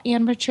our adult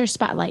amateur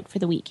spotlight for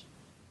the week.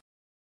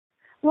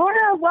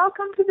 Laura,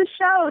 welcome to the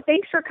show.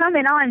 Thanks for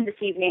coming on this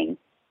evening.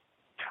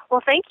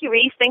 Well, thank you,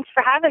 Reese. Thanks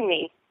for having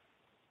me.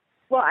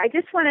 Well, I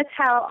just want to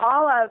tell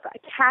all of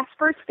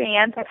Kasper's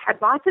fans, I've had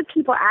lots of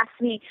people ask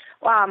me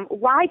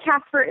why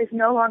Kasper is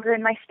no longer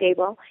in my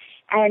stable.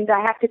 And I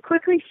have to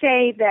quickly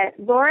say that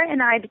Laura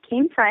and I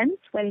became friends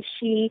when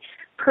she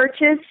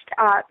purchased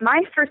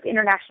my first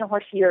international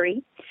horse,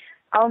 Yuri.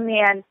 Oh,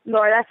 man,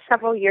 Laura, that's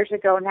several years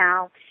ago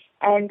now.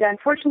 And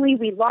unfortunately,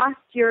 we lost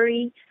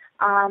Yuri.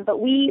 But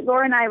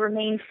Laura and I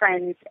remain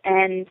friends,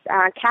 and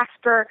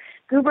Kasper,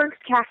 Guberg's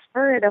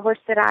Kasper, the horse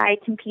that I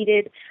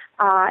competed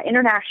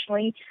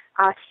internationally,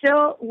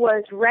 still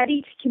was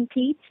ready to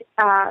compete,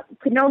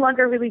 could no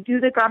longer really do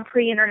the Grand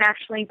Prix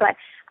internationally, but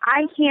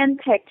I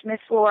handpicked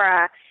Miss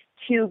Laura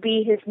to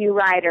be his new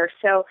rider.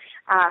 So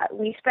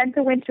we spent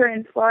the winter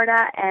in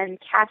Florida and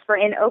Kasper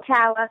in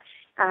Ocala,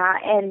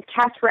 and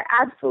Kasper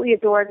absolutely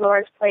adored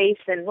Laura's place,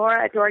 and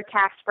Laura adored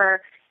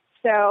Kasper.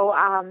 So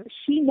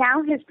she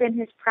now has been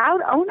his proud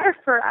owner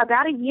for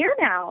about a year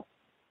now.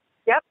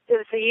 Yep, it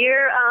was a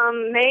year,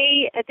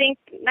 May, I think,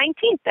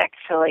 19th,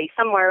 actually,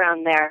 somewhere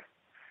around there.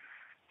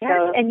 Yes,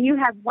 so, and you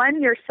have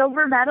won your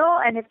silver medal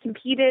and have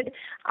competed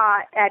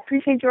at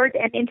Prix St. George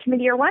and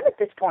Intimidator 1 at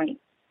this point.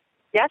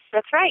 Yes,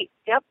 that's right.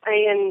 Yep,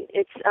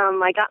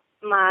 I got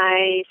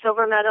my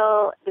silver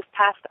medal this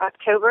past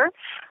October,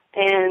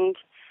 and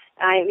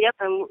I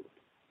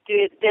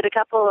did a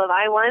couple of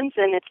I-1s,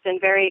 and it's been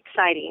very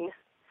exciting.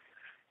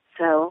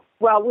 So,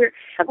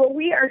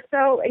 we are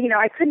so,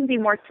 I couldn't be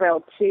more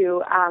thrilled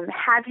to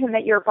have him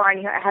at your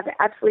barn. You have an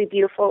absolutely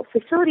beautiful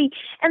facility.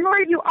 And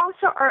Laura, you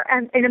also are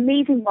an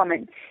amazing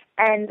woman.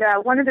 And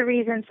one of the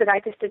reasons that I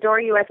just adore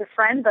you as a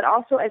friend, but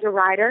also as a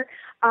rider,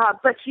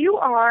 but you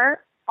are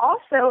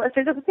also a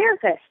physical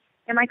therapist.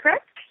 Am I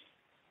correct?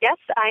 Yes,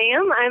 I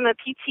am. I'm a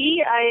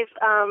PT.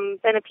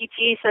 I've been a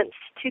PT since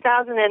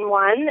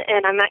 2001,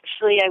 and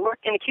I work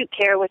in acute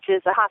care, which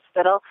is a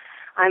hospital.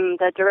 I'm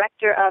the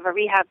director of a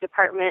rehab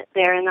department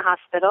there in the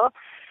hospital,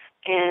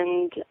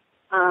 and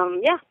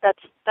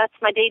that's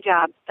my day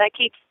job. That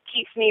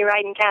keeps me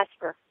riding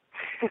Kasper.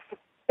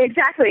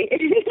 Exactly,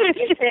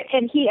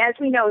 and he, as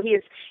we know,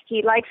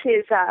 he likes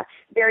his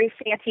very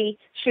fancy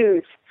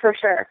shoes for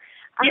sure.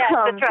 Yes,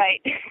 that's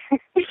right.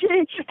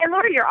 And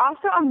Laura, you're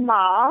also a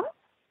mom.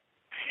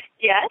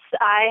 Yes,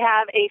 I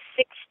have a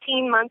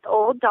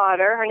 16-month-old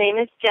daughter. Her name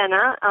is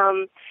Jenna.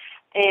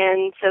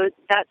 And so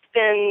that's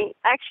been,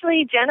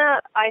 actually, Jenna,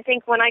 I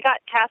think when I got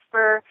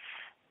Kasper,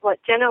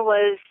 Jenna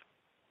was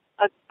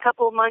a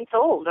couple months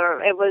old,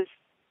 or it was,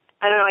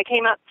 I don't know, I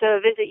came up to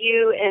visit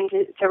you and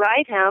to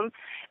ride him,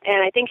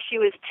 and I think she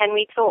was 10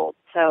 weeks old.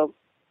 So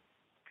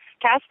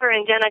Kasper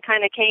and Jenna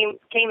kind of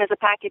came as a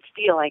package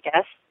deal, I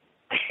guess.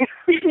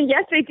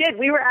 Yes, they did.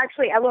 We were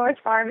actually at Laura's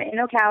farm in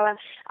Ocala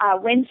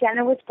when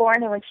Jenna was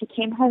born and when she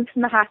came home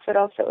from the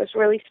hospital, so it was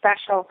really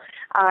special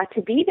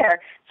to be there.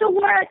 So,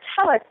 Laura,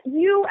 tell us,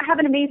 you have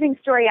an amazing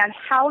story on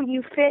how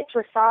you fit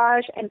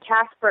Dressage and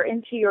Kasper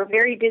into your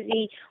very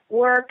busy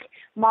work,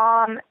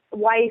 mom,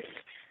 wife,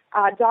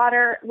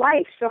 daughter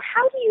life. So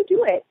how do you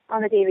do it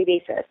on a daily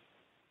basis?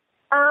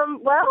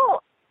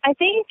 Well, I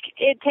think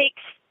it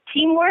takes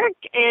teamwork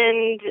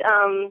and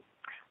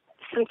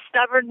some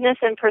stubbornness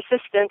and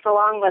persistence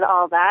along with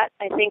all that.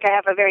 I think I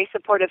have a very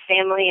supportive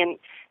family and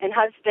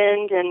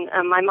husband,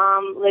 and my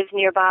mom lives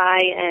nearby,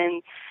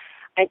 and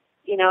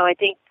I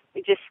think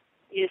you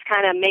just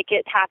kind of make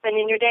it happen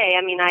in your day.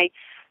 I mean,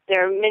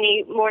 there are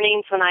many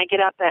mornings when I get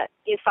up at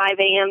 5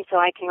 a.m. so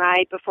I can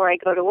ride before I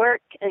go to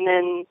work, and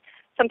then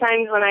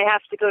sometimes when I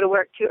have to go to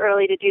work too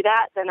early to do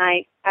that, then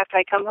after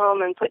I come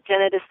home and put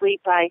Jenna to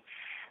sleep, I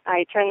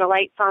turn the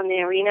lights on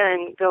the arena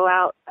and go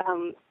out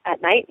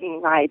at night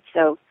and ride.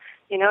 So,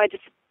 I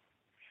just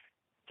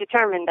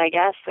determined, I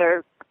guess,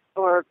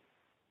 or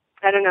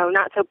I don't know,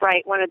 not so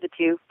bright, one of the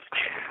two.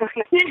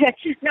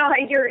 No,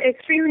 you're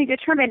extremely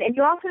determined. And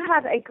you also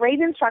have a great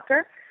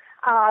instructor,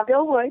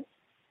 Bill Woods.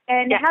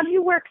 And yes. How do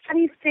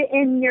you fit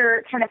in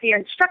your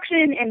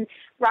instruction and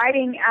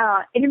riding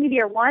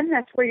Intermediate 1?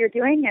 That's where you're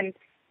doing.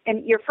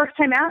 And your first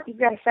time out, you've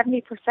got a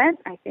 70%,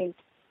 I think.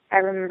 I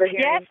remember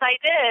hearing. Yes, I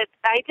did.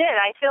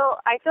 I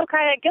feel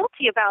kind of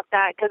guilty about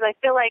that because I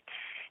feel like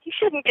you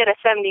shouldn't get a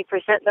 70%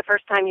 the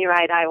first time you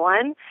ride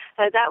I-1.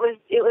 It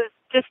was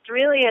just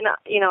really an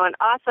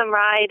awesome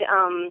ride.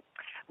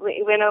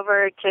 We went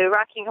over to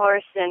Rocking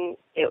Horse, and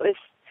it was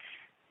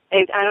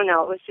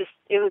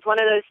one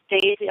of those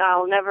days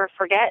I'll never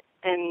forget.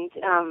 And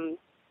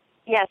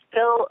yes,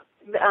 Bill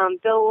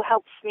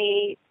helps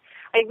me.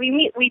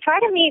 We try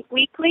to meet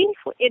weekly.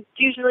 It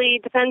usually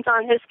depends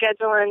on his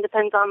schedule and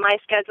depends on my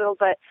schedule,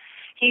 but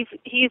he's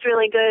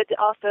really good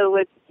also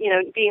with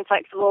being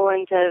flexible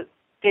and to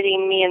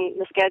fitting me in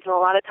the schedule. A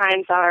lot of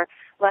times our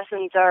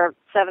lessons are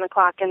 7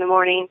 o'clock in the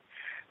morning,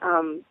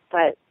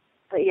 but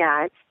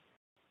yeah, it's.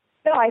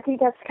 No, I think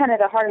that's kind of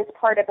the hardest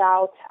part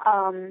about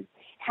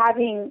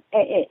having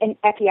an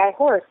FEI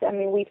horse. I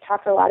mean, we've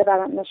talked a lot about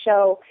it on the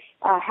show,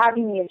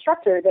 having the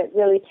instructor that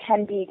really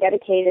can be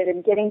dedicated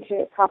and getting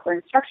to proper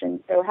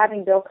instruction. So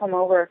having Bill come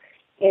over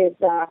it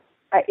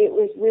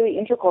was really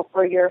integral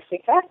for your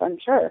success, I'm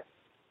sure.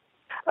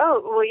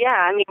 Oh, well,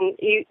 yeah. I mean,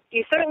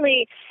 you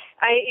certainly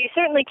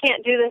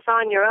can't do this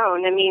on your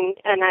own. I mean,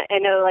 and I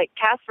know, like,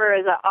 Kasper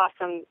is an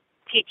awesome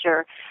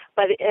teacher,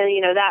 but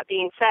that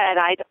being said,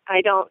 I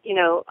don't,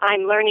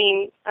 I'm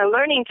learning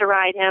to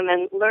ride him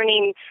and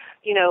learning,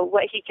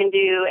 what he can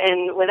do,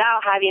 and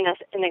without having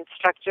an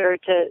instructor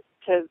to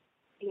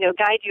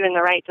guide you in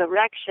the right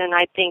direction,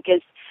 I think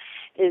is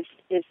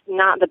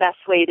not the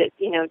best way to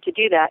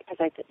do that, because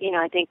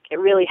I think it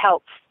really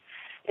helps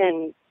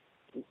in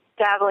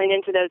dabbling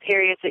into those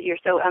areas that you're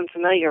so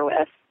unfamiliar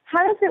with.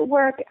 How does it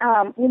work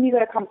when you go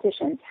to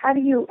competitions? How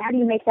do you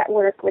make that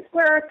work with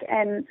work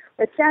and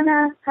with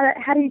Jenna?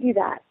 How do you do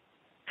that?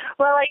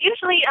 Well, I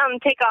usually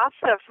take off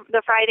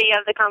the Friday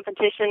of the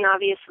competition,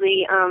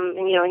 obviously,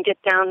 and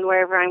get down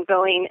wherever I'm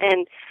going,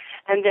 and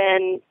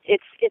then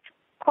it's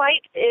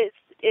quite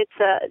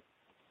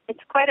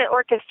an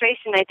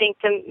orchestration, I think,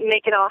 to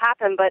make it all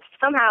happen. But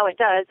somehow it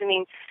does. I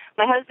mean,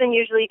 my husband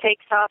usually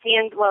takes off. He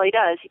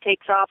does. He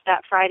takes off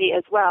that Friday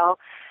as well,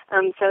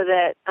 so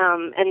that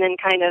and then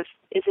kind of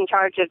is in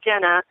charge of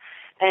Jenna,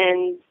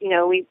 and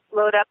we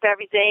load up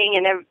everything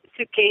and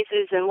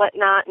suitcases and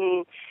whatnot,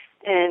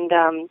 and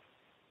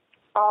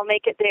all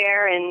make it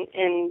there, and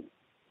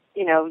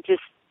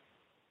just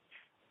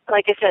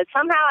like I said,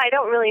 somehow I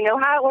don't really know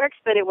how it works,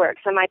 but it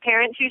works. And my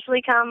parents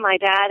usually come. My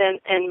dad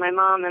and my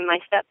mom and my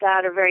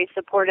stepdad are very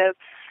supportive,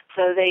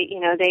 so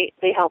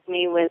they help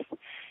me with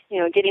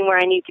getting where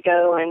I need to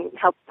go and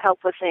help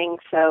with things.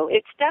 So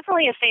it's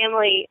definitely a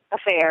family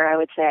affair, I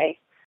would say.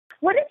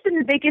 What has been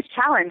the biggest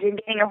challenge in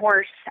getting a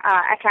horse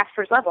at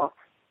Kasper's level?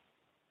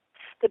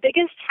 The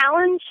biggest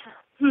challenge?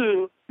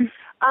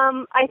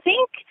 I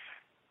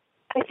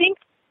think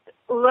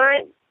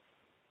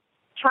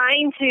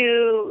trying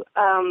to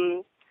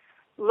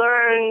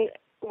learn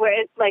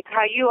where, like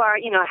how you are,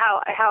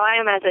 how I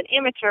am as an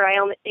amateur. I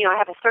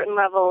have a certain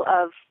level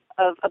of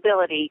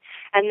ability,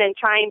 and then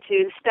trying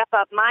to step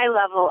up my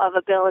level of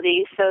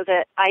ability so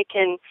that I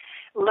can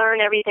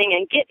learn everything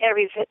and get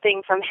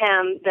everything from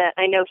him that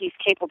I know he's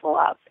capable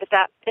of. If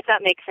that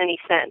makes any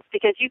sense,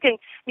 because you can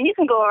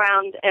go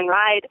around and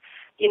ride,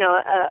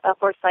 a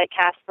horse like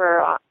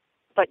Kasper,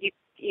 but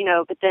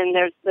but then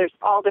there's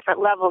all different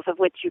levels of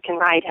which you can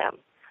ride him,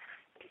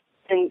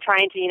 and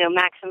trying to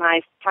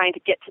maximize, trying to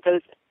get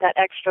to that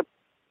extra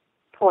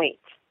point.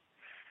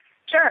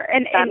 Sure,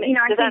 and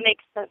does that make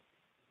sense?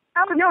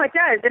 Oh no, it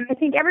does. And I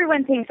think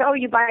everyone thinks,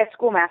 you buy a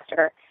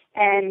schoolmaster.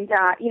 And,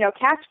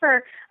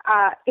 Kasper,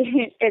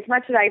 as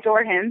much as I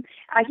adore him,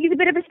 he's a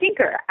bit of a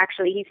stinker,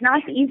 actually. He's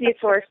not the easiest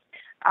horse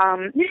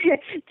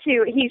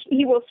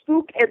he will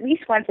spook at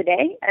least once a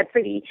day, a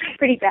pretty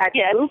bad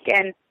spook.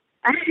 And,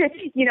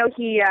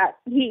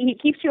 he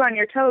keeps you on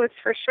your toes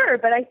for sure.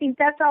 But I think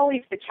that's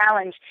always the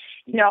challenge.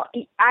 You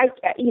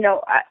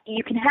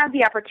can have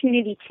the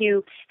opportunity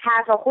to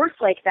have a horse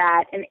like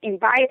that and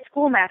buy a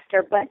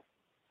schoolmaster, but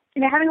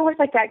having a horse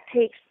like that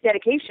takes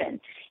dedication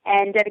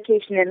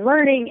in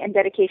learning, and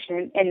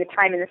dedication in the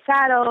time in the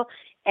saddle,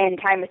 and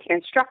time with your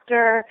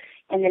instructor,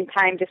 and then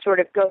time to sort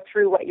of go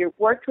through what you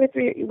worked with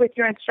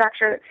your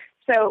instructor.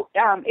 So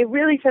it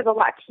really says a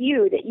lot to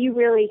you that you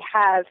really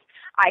have,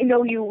 I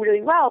know you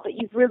really well, but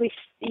you've really,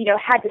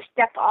 had to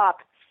step up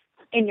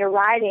in your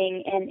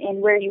riding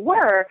and where you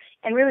were,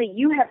 and really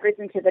you have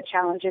risen to the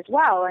challenge as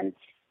well. And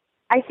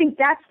I think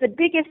that's the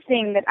biggest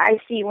thing that I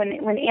see when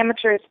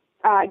amateurs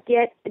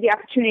get the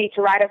opportunity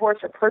to ride a horse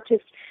or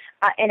purchase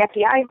an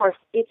FDI horse.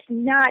 It's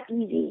not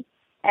easy.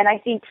 And I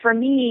think for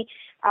me,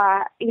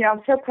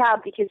 I'm so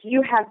proud because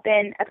you have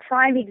been a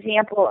prime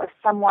example of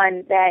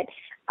someone that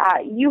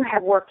you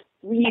have worked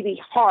really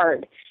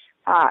hard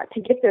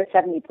to get those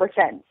 70%.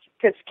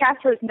 Because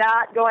Kasper's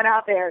not going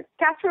out there.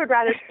 Kasper would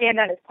rather stand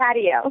on his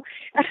patio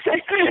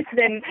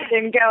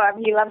than go. I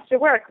mean, he loves to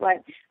work,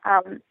 but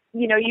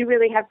you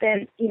really have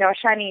been, a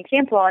shining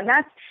example, and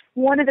that's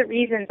one of the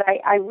reasons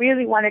I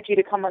really wanted you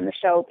to come on the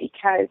show,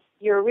 because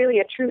you're really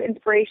a true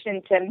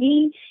inspiration to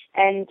me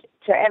and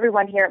to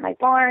everyone here at my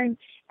barn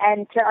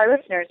and to our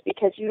listeners,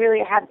 because you really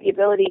have the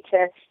ability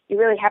you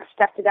really have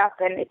stepped it up,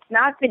 and it's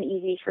not been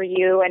easy for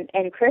you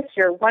and Chris,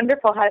 your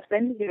wonderful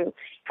husband,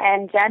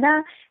 and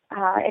Jenna,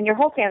 and your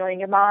whole family,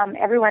 and your mom,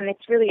 everyone.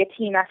 It's really a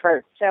team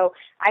effort. So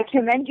I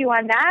commend you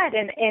on that.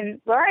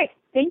 And Laura,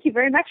 thank you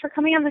very much for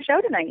coming on the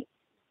show tonight.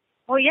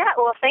 Well, yeah.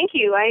 Well, thank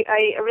you.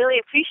 I really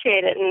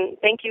appreciate it, and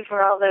thank you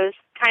for all those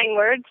kind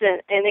words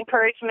and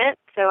encouragement.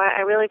 So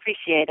I really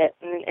appreciate it.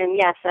 And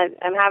yes,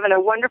 I'm having a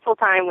wonderful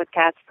time with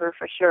Kasper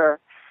for sure.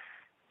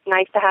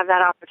 Nice to have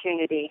that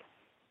opportunity.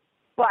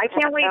 Well, I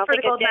can't wait for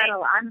the gold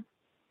medal.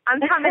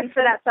 I'm coming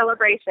for that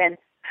celebration.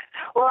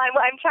 Well,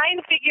 I'm trying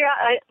to figure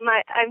out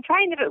I'm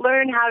trying to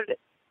learn how to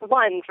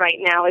ones right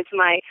now is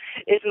my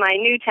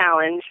new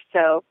challenge.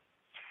 So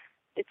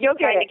it's you'll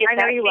get it. To get I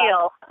know that you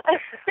feel.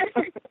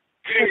 Will.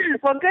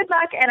 Well, good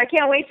luck, and I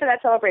can't wait for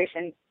that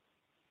celebration.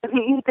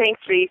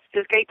 Thanks, Reese. It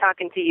was great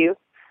talking to you.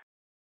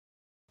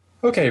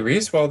 Okay,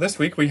 Reese. Well, this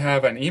week we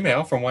have an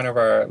email from one of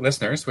our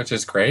listeners, which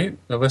is great.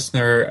 The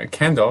listener,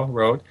 Kendall,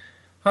 wrote,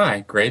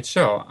 "Hi, great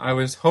show. I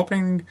was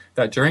hoping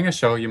that during a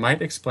show you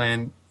might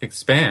expand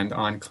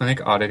on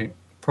clinic auditing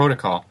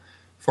protocol.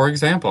 For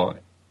example,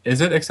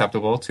 is it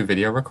acceptable to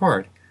video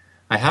record?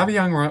 I have a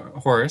young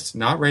horse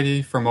not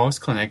ready for most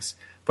clinics,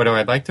 but I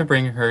would like to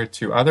bring her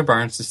to other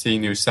barns to see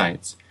new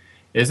sites.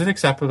 Is it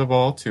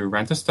acceptable to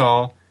rent a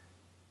stall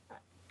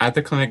at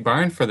the clinic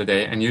barn for the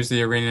day and use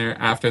the arena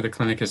after the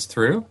clinic is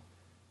through?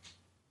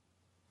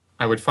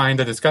 I would find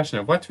the discussion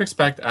of what to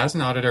expect as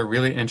an auditor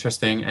really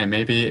interesting, and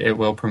maybe it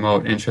will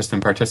promote interest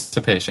and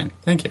participation.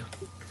 Thank you."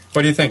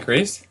 What do you think,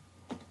 Reese?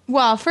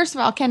 Well, first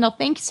of all, Kendall,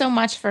 thanks so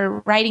much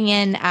for writing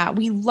in.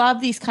 We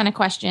love these kind of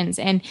questions,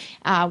 and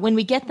when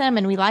we get them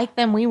and we like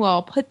them, we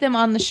will put them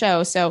on the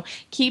show. So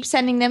keep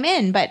sending them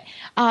in. But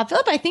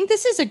Philip, I think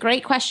this is a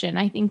great question.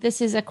 I think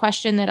this is a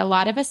question that a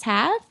lot of us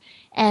have.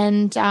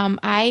 And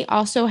I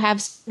also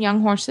have some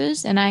young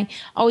horses, and I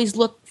always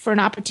look for an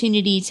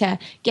opportunity to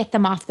get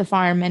them off the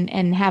farm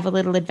and have a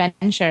little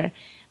adventure.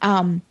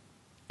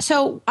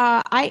 So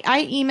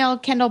I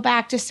emailed Kendall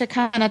back just to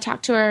kind of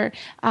talk to her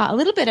a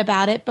little bit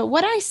about it. But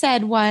what I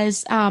said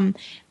was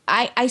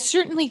I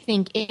certainly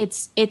think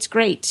it's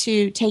great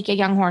to take a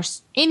young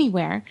horse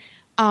anywhere,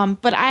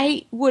 but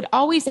I would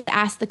always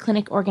ask the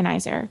clinic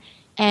organizer.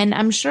 And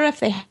I'm sure if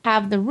they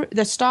have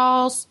the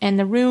stalls and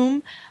the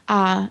room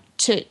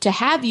to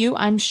have you,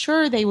 I'm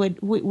sure they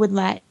would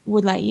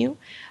let you.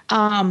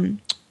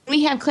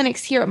 We have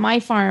clinics here at my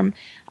farm.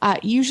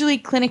 Usually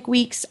clinic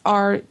weeks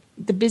are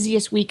the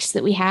busiest weeks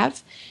that we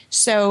have.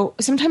 So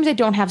sometimes I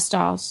don't have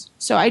stalls.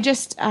 So I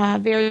just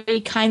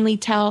very kindly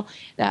tell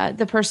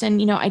the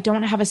person, I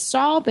don't have a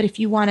stall, but if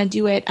you want to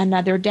do it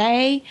another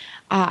day,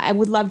 I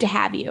would love to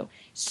have you.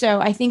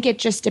 So I think it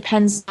just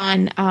depends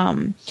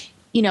on,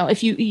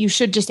 if you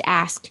should just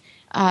ask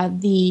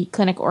the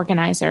clinic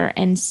organizer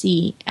and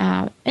see,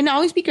 and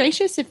always be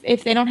gracious.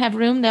 If they don't have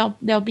room,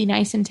 they'll be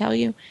nice and tell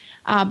you.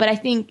 But I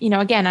think,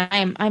 again,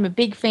 I'm a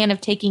big fan of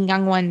taking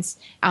young ones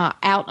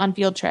out on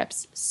field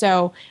trips.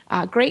 So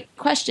great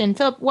question.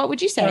 Philip, what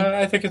would you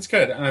say? I think it's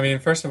good. I mean,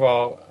 first of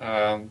all,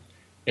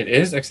 it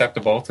is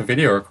acceptable to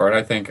video record.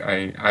 I think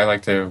I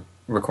like to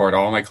record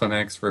all my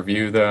clinics,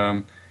 review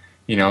them,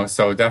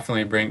 so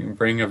definitely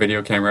bring a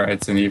video camera.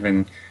 It's an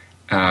even,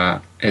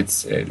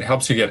 it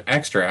helps you get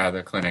extra out of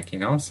the clinic,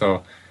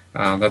 so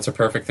that's a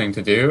perfect thing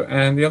to do.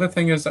 And the other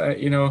thing is,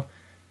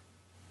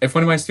 if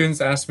one of my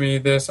students asked me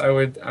this, I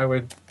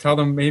would tell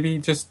them maybe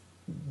just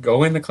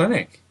go in the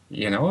clinic.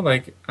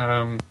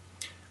 I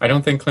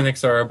don't think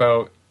clinics are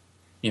about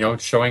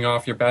showing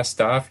off your best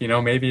stuff.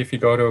 Maybe if you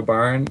go to a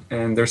barn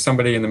and there's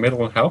somebody in the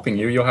middle helping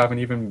you, you'll have an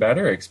even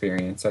better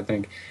experience. I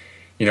think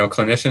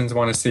clinicians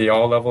want to see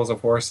all levels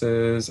of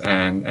horses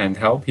and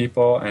help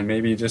people, and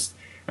maybe just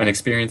an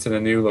experience in a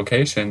new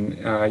location.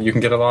 You can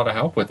get a lot of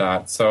help with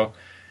that. So.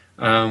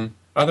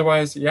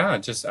 Otherwise, yeah,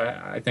 just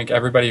I think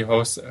everybody who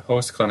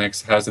hosts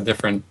clinics has a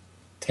different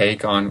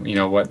take on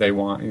what they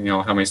want,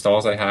 how many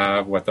stalls they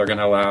have, what they're going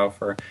to allow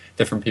for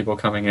different people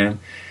coming in,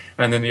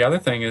 and then the other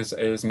thing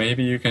is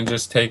maybe you can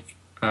just take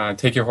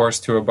your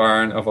horse to a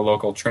barn of a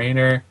local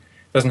trainer.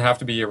 It doesn't have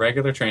to be a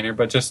regular trainer,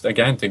 but just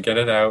again to get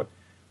it out,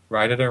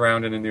 ride it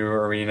around in a new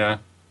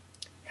arena,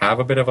 have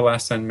a bit of a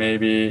lesson,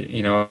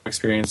 maybe,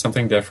 experience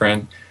something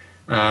different.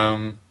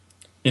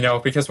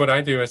 Because what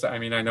I do is, I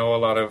know a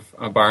lot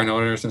of barn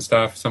owners and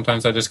stuff.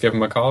 Sometimes I just give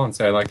them a call and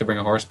say, I'd like to bring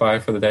a horse by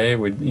for the day.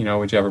 Would you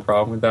have a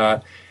problem with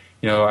that?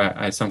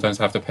 I sometimes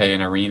have to pay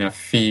an arena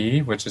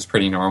fee, which is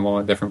pretty normal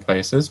at different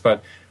places,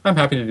 but I'm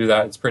happy to do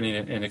that. It's a pretty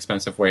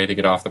inexpensive way to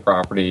get off the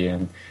property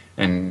and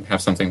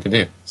have something to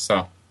do.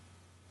 So.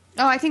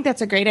 Oh, I think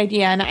that's a great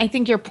idea. And I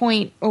think your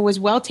point was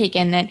well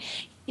taken that,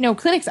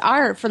 clinics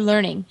are for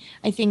learning.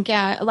 I think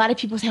a lot of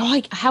people say,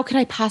 how could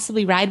I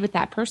possibly ride with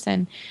that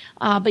person?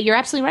 But you're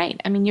absolutely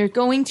right. You're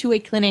going to a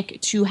clinic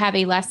to have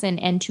a lesson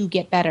and to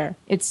get better.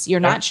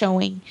 You're not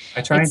showing.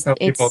 I try and tell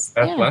people the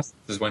best lessons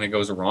is when it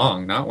goes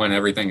wrong, not when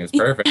everything is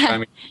perfect.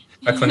 A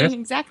clinician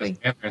exactly.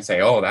 And say,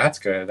 oh, that's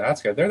good.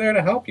 They're there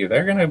to help you.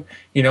 They're going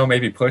to,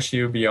 maybe push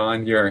you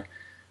beyond your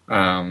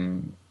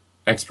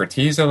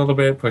expertise a little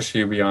bit, push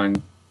you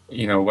beyond,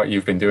 what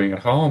you've been doing at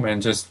home,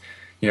 and just,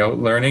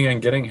 learning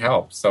and getting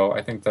help. So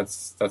I think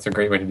that's a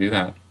great way to do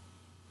that.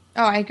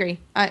 Oh, I agree.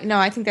 No,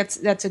 I think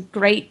that's a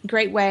great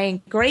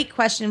way. Great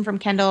question from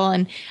Kendall.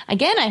 And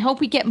again, I hope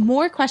we get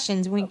more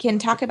questions. We can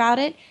talk about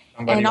it.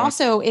 And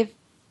also, if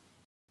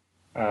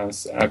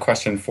a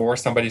question for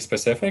somebody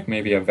specific,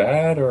 maybe a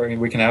vet, or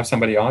we can have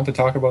somebody on to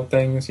talk about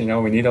things. We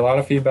need a lot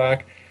of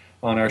feedback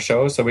on our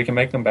shows so we can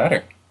make them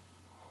better.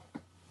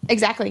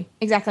 Exactly.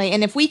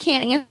 And if we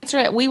can't answer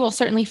it, we will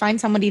certainly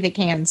find somebody that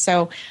can.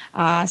 So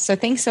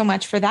thanks so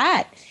much for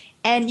that.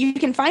 And you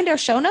can find our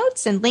show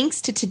notes and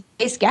links to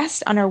today's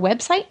guest on our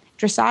website,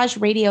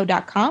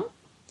 dressageradio.com.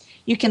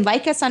 You can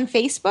like us on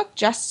Facebook.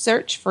 Just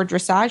search for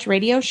Dressage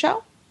Radio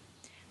Show.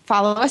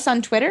 Follow us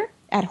on Twitter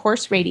at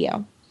Horse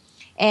Radio.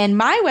 And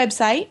my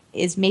website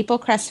is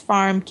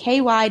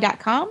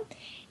maplecrestfarmky.com.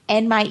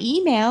 And my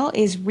email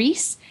is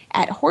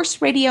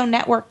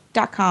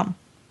reese@horseradionetwork.com.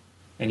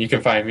 And you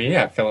can find me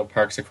at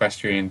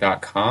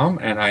philipparksequestrian.com.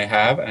 And I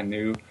have a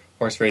new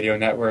Horse Radio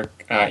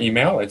Network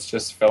email. It's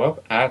just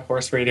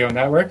Philip@Horse Radio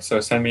Network.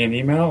 So send me an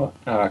email,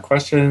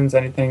 questions,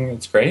 anything.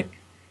 It's great.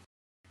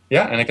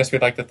 Yeah, and I guess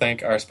we'd like to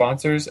thank our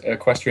sponsors,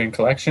 Equestrian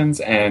Collections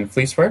and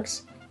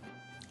Fleeceworks.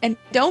 And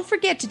don't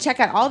forget to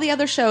check out all the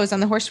other shows on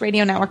the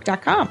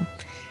horseradionetwork.com.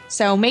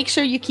 So make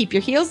sure you keep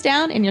your heels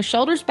down and your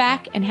shoulders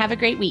back, and have a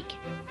great week.